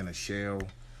know, in a shell.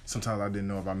 Sometimes I didn't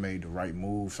know if I made the right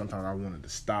move. Sometimes I wanted to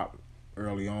stop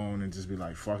early on and just be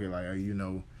like, fuck it, like, you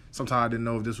know. Sometimes I didn't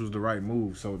know if this was the right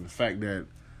move. So the fact that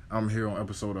I'm here on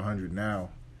episode 100 now,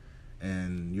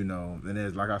 and you know, and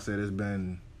there's, like I said, it's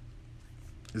been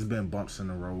bumps in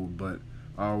the road, but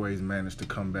I always managed to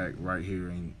come back right here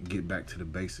and get back to the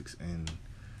basics and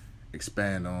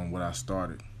expand on what I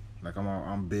started. Like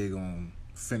I'm big on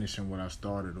finishing what I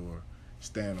started or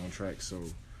staying on track. So,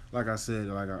 like I said,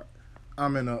 like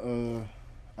I'm in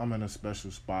a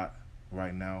special spot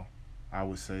right now, I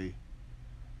would say,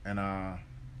 and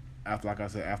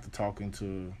after talking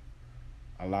to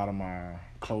a lot of my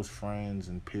close friends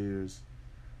and peers,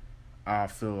 I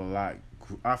feel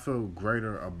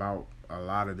greater about a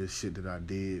lot of this shit that I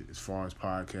did as far as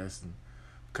podcasting,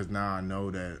 because now I know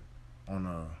that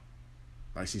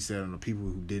like she said, on the people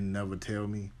who didn't never tell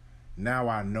me, now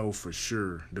I know for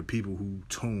sure the people who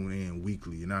tune in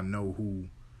weekly, and I know who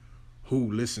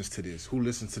listens to this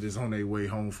on their way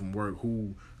home from work,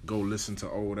 who go listen to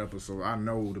old episodes. I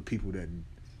know the people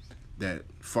that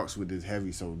fucks with this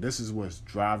heavy. So this is what's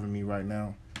driving me right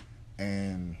now.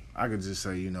 And I could just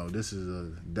say, you know, this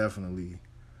is definitely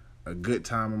a good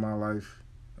time in my life.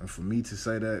 And for me to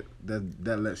say that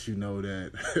lets you know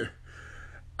that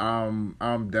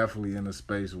I'm definitely in a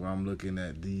space where I'm looking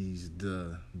at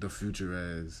the future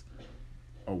as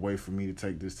a way for me to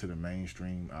take this to the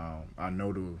mainstream. I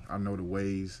know the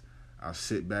ways. I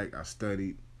sit back, I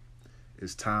studied.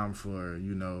 It's time for,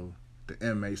 you know, the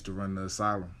inmates to run the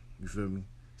asylum. You feel me?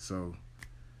 So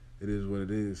it is what it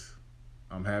is.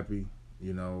 I'm happy,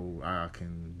 you know, I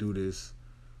can do this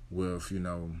with, you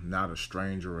know, not a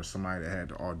stranger or somebody that had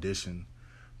to audition,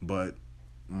 but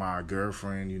my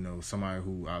girlfriend, you know, somebody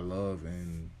who I love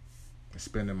and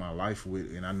spending my life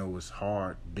with, and I know it's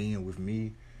hard being with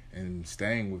me and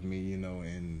staying with me, you know,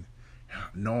 and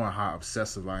knowing how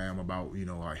obsessive I am about, you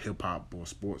know, like hip-hop or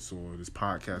sports or this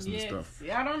podcasting and stuff.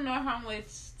 I don't know how much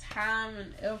time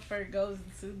and effort goes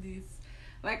into this.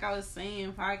 Like I was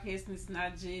saying, podcasting is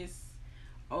not just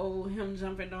him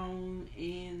jumping on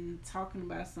and talking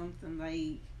about something.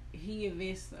 Like, he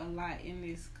invests a lot in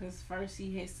this because first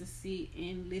he has to sit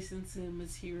and listen to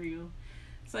material.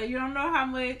 So you don't know how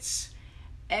much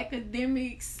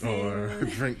academics and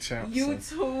drink champs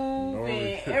YouTube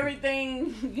and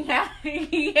everything he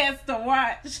has to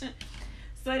watch so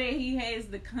that he has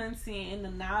the content and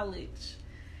the knowledge.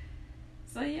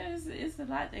 So yeah, it's a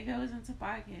lot that goes into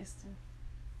podcasting.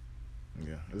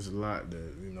 Yeah, there's a lot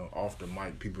that, you know, off the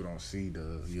mic people don't see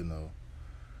you know,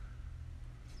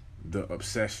 the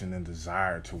obsession and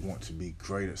desire to want to be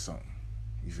great at something.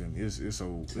 You feel me? It's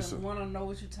want to know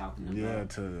what you're talking about. Yeah,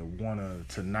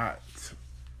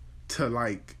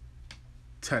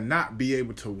 to not be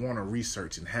able to want to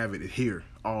research and have it here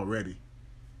already.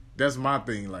 That's my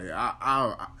thing. Like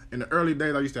I in the early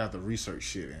days, I used to have to research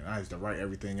shit and I used to write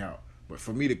everything out. But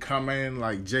for me to come in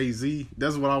like Jay-Z,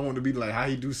 that's what I want to be like. How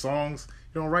he do songs,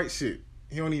 he don't write shit.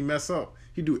 He don't even mess up.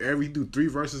 He do 3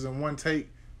 verses in one take,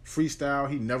 freestyle.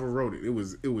 He never wrote it. It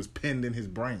was penned in his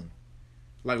brain,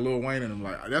 like Lil Wayne and him.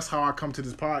 Like, that's how I come to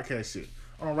this podcast shit.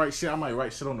 I don't write shit. I might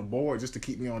write shit on the board just to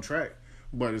keep me on track.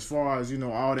 But as far as, you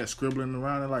know, all that scribbling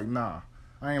around, like, nah.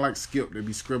 I ain't like Skip that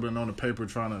be scribbling on the paper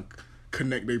trying to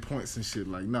connect their points and shit.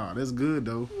 Like, nah, that's good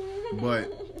though.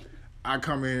 But I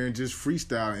come in and just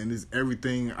freestyle, and it's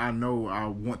everything I know I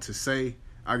want to say.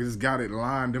 I just got it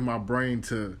lined in my brain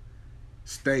to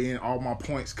stay in all my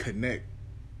points connect.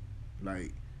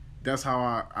 Like, that's how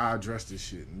I address this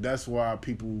shit. That's why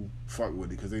people fuck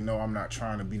with it, because they know I'm not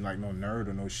trying to be like no nerd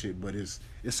or no shit, but it's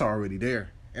already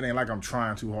there. It ain't like I'm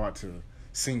trying too hard to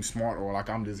seem smart or like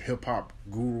I'm this hip-hop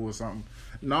guru or something.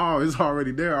 No, it's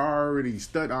already there. I already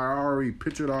studied. I already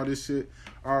pictured all this shit.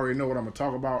 I already know what I'm going to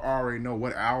talk about. I already know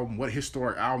what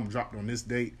historic album dropped on this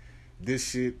date, this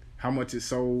shit, how much it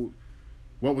sold,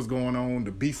 what was going on,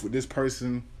 the beef with this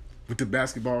person, with the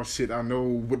basketball shit. I know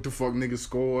what the fuck niggas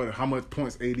scored, how much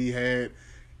points AD had,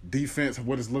 defense,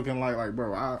 what it's looking like. Like,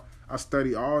 bro, I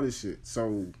study all this shit.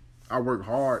 So I work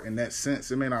hard in that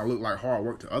sense. It may not look like hard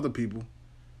work to other people,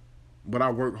 but I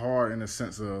work hard in the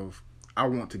sense of I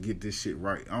want to get this shit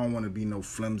right. I don't want to be no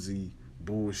flimsy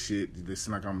bullshit. It's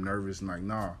like I'm nervous. And like,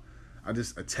 nah. I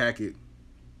just attack it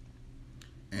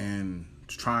and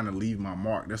trying to leave my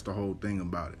mark. That's the whole thing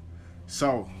about it.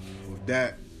 So, with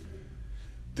that,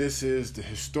 this is the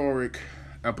historic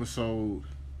episode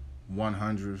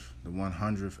 100th, the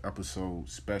 100th episode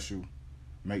special.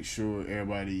 Make sure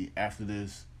everybody after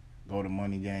this go to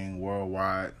Money Gang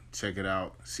Worldwide, check it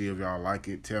out, see if y'all like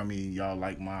it. Tell me y'all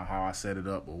like how I set it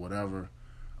up or whatever.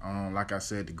 Like I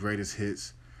said, the greatest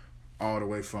hits, all the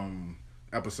way from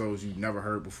episodes you've never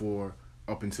heard before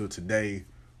up until today,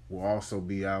 will also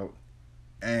be out.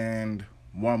 And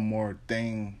one more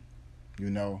thing, you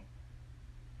know,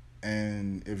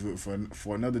 and if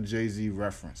for another Jay-Z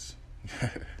reference,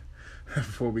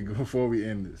 before we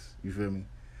end this, you feel me?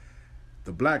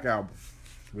 The Black Album,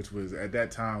 which was at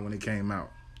that time when it came out,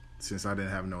 since I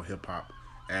didn't have no hip-hop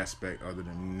aspect other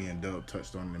than me and Dub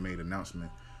touched on it and made an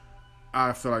announcement,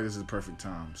 I feel like this is the perfect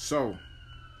time. So,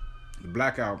 the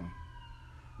Black Album,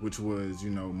 which was,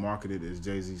 you know, marketed as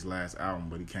Jay-Z's last album,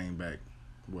 but he came back,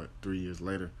 3 years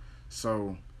later.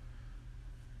 So,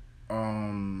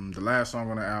 the last song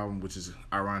on the album, which is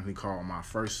ironically called My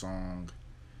First Song,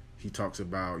 he talks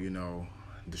about, you know,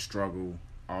 the struggle,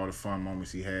 all the fun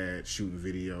moments he had, shooting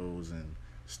videos and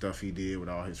stuff he did with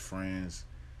all his friends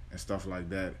and stuff like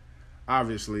that.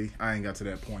 Obviously, I ain't got to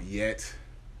that point yet.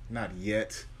 Not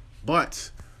yet.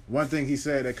 But one thing he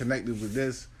said that connected with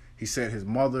this, he said his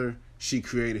mother, she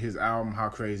created his album. How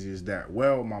crazy is that?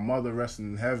 Well, my mother,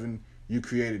 resting in heaven, you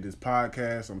created this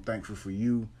podcast. I'm thankful for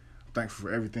you. I'm thankful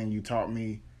for everything you taught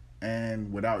me.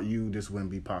 And without you, this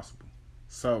wouldn't be possible.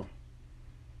 So,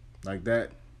 like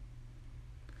that,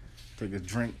 take a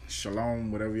drink,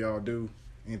 shalom, whatever y'all do.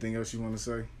 Anything else you want to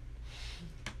say?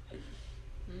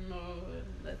 No,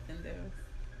 nothing else.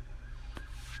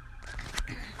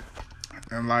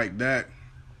 And like that,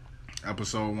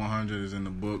 episode 100 is in the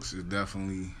books. It's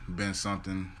definitely been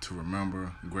something to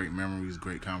remember. Great memories,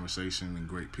 great conversation, and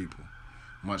great people.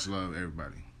 Much love,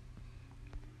 everybody.